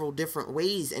several different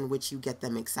ways in which you get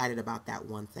them excited about that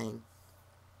one thing.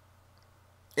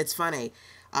 It's funny.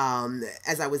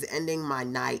 As I was ending my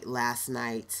night last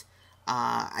night,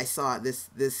 I saw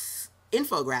this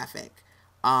infographic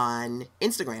on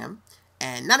Instagram,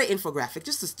 and not an infographic,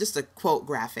 just a quote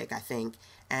graphic, I think.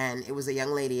 And it was a young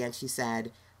lady, and she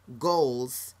said,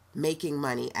 "Goals, making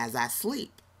money as I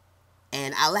sleep."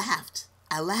 And I laughed.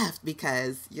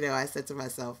 Because, I said to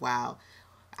myself, wow,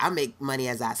 I make money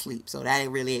as I sleep, so that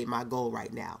really ain't my goal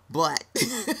right now. But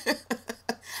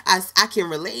I can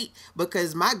relate,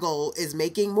 because my goal is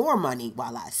making more money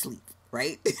while I sleep,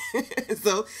 right?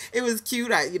 So it was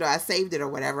cute. I saved it or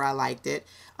whatever. I liked it.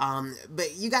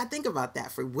 But you got to think about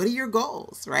that. What are your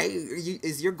goals, right?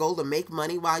 Is your goal to make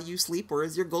money while you sleep, or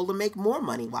is your goal to make more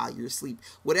money while you sleep?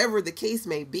 Whatever the case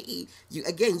may be, you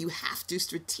have to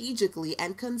strategically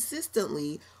and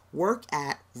consistently work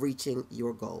at reaching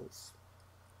your goals,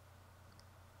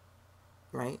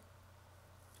 right?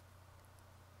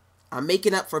 I'm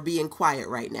making up for being quiet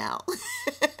right now.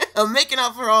 I'm making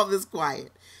up for all this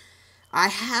quiet. I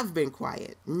have been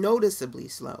quiet, noticeably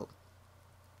slow.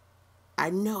 I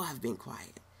know I've been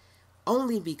quiet,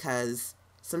 only because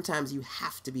sometimes you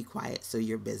have to be quiet so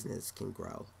your business can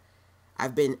grow.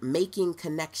 I've been making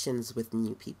connections with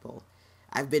new people.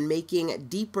 I've been making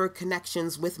deeper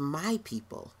connections with my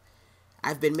people.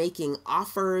 I've been making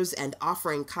offers and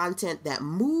offering content that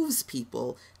moves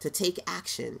people to take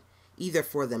action, either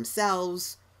for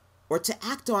themselves or to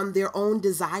act on their own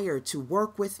desire to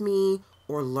work with me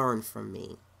or learn from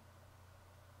me.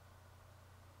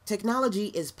 Technology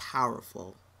is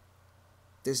powerful.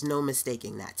 There's no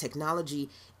mistaking that. Technology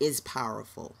is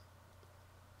powerful.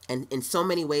 And in so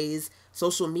many ways,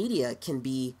 social media can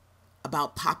be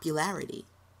about popularity.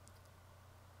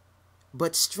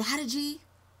 But strategy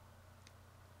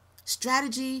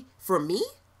for me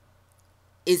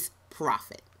is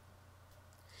profit.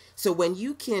 So when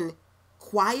you can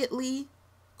quietly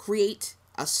create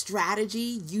a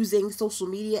strategy using social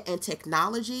media and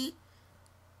technology,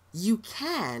 you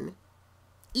can,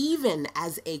 even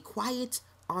as a quiet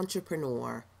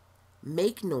entrepreneur,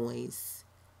 make noise,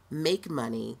 make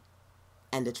money,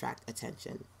 and attract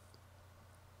attention.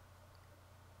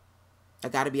 I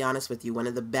got to be honest with you. One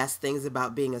of the best things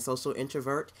about being a social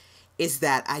introvert is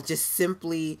that I just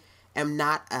simply am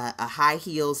not a high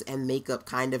heels and makeup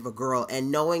kind of a girl.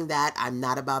 And knowing that I'm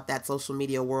not about that social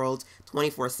media world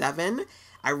 24/7,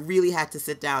 I really had to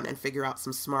sit down and figure out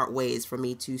some smart ways for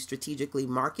me to strategically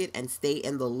market and stay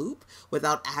in the loop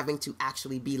without having to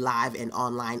actually be live and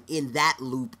online in that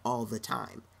loop all the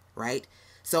time, right?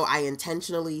 So I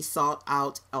intentionally sought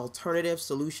out alternative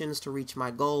solutions to reach my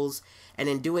goals. And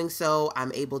in doing so,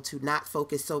 I'm able to not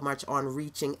focus so much on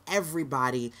reaching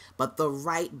everybody, but the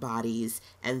right bodies.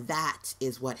 And that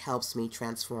is what helps me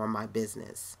transform my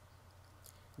business.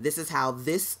 This is how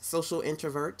this social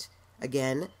introvert,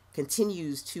 again,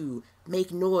 continues to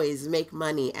make noise, make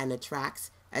money, and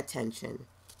attracts attention.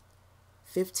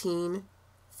 15,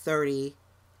 30,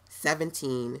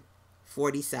 17,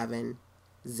 47,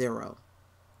 0.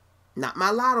 Not my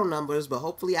lotto numbers, but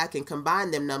hopefully I can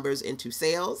combine them numbers into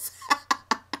sales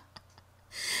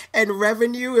and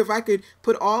revenue. If I could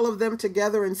put all of them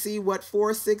together and see what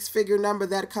 4-6-figure number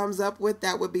that comes up with,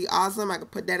 that would be awesome. I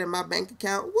could put that in my bank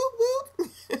account. Whoop, whoop.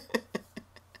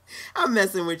 I'm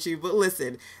messing with you, but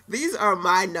listen, these are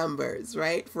my numbers,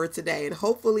 right, for today. And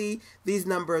hopefully these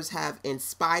numbers have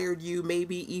inspired you,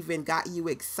 maybe even got you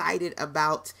excited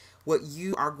about what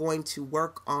you are going to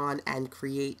work on and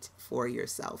create for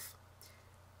yourself.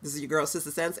 This is your girl,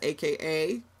 Sister Sense,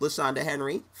 a.k.a. LaShanda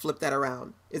Henry. Flip that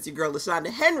around. It's your girl,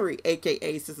 LaShanda Henry,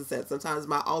 a.k.a. Sister Sense. Sometimes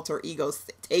my alter ego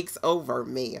takes over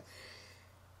me.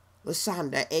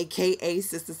 LaShanda, a.k.a.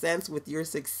 Sister Sense, with your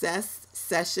success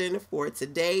session for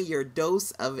today, your dose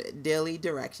of daily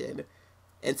direction.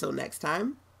 Until next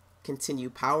time, continue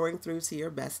powering through to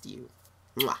your best you.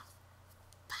 Mwah.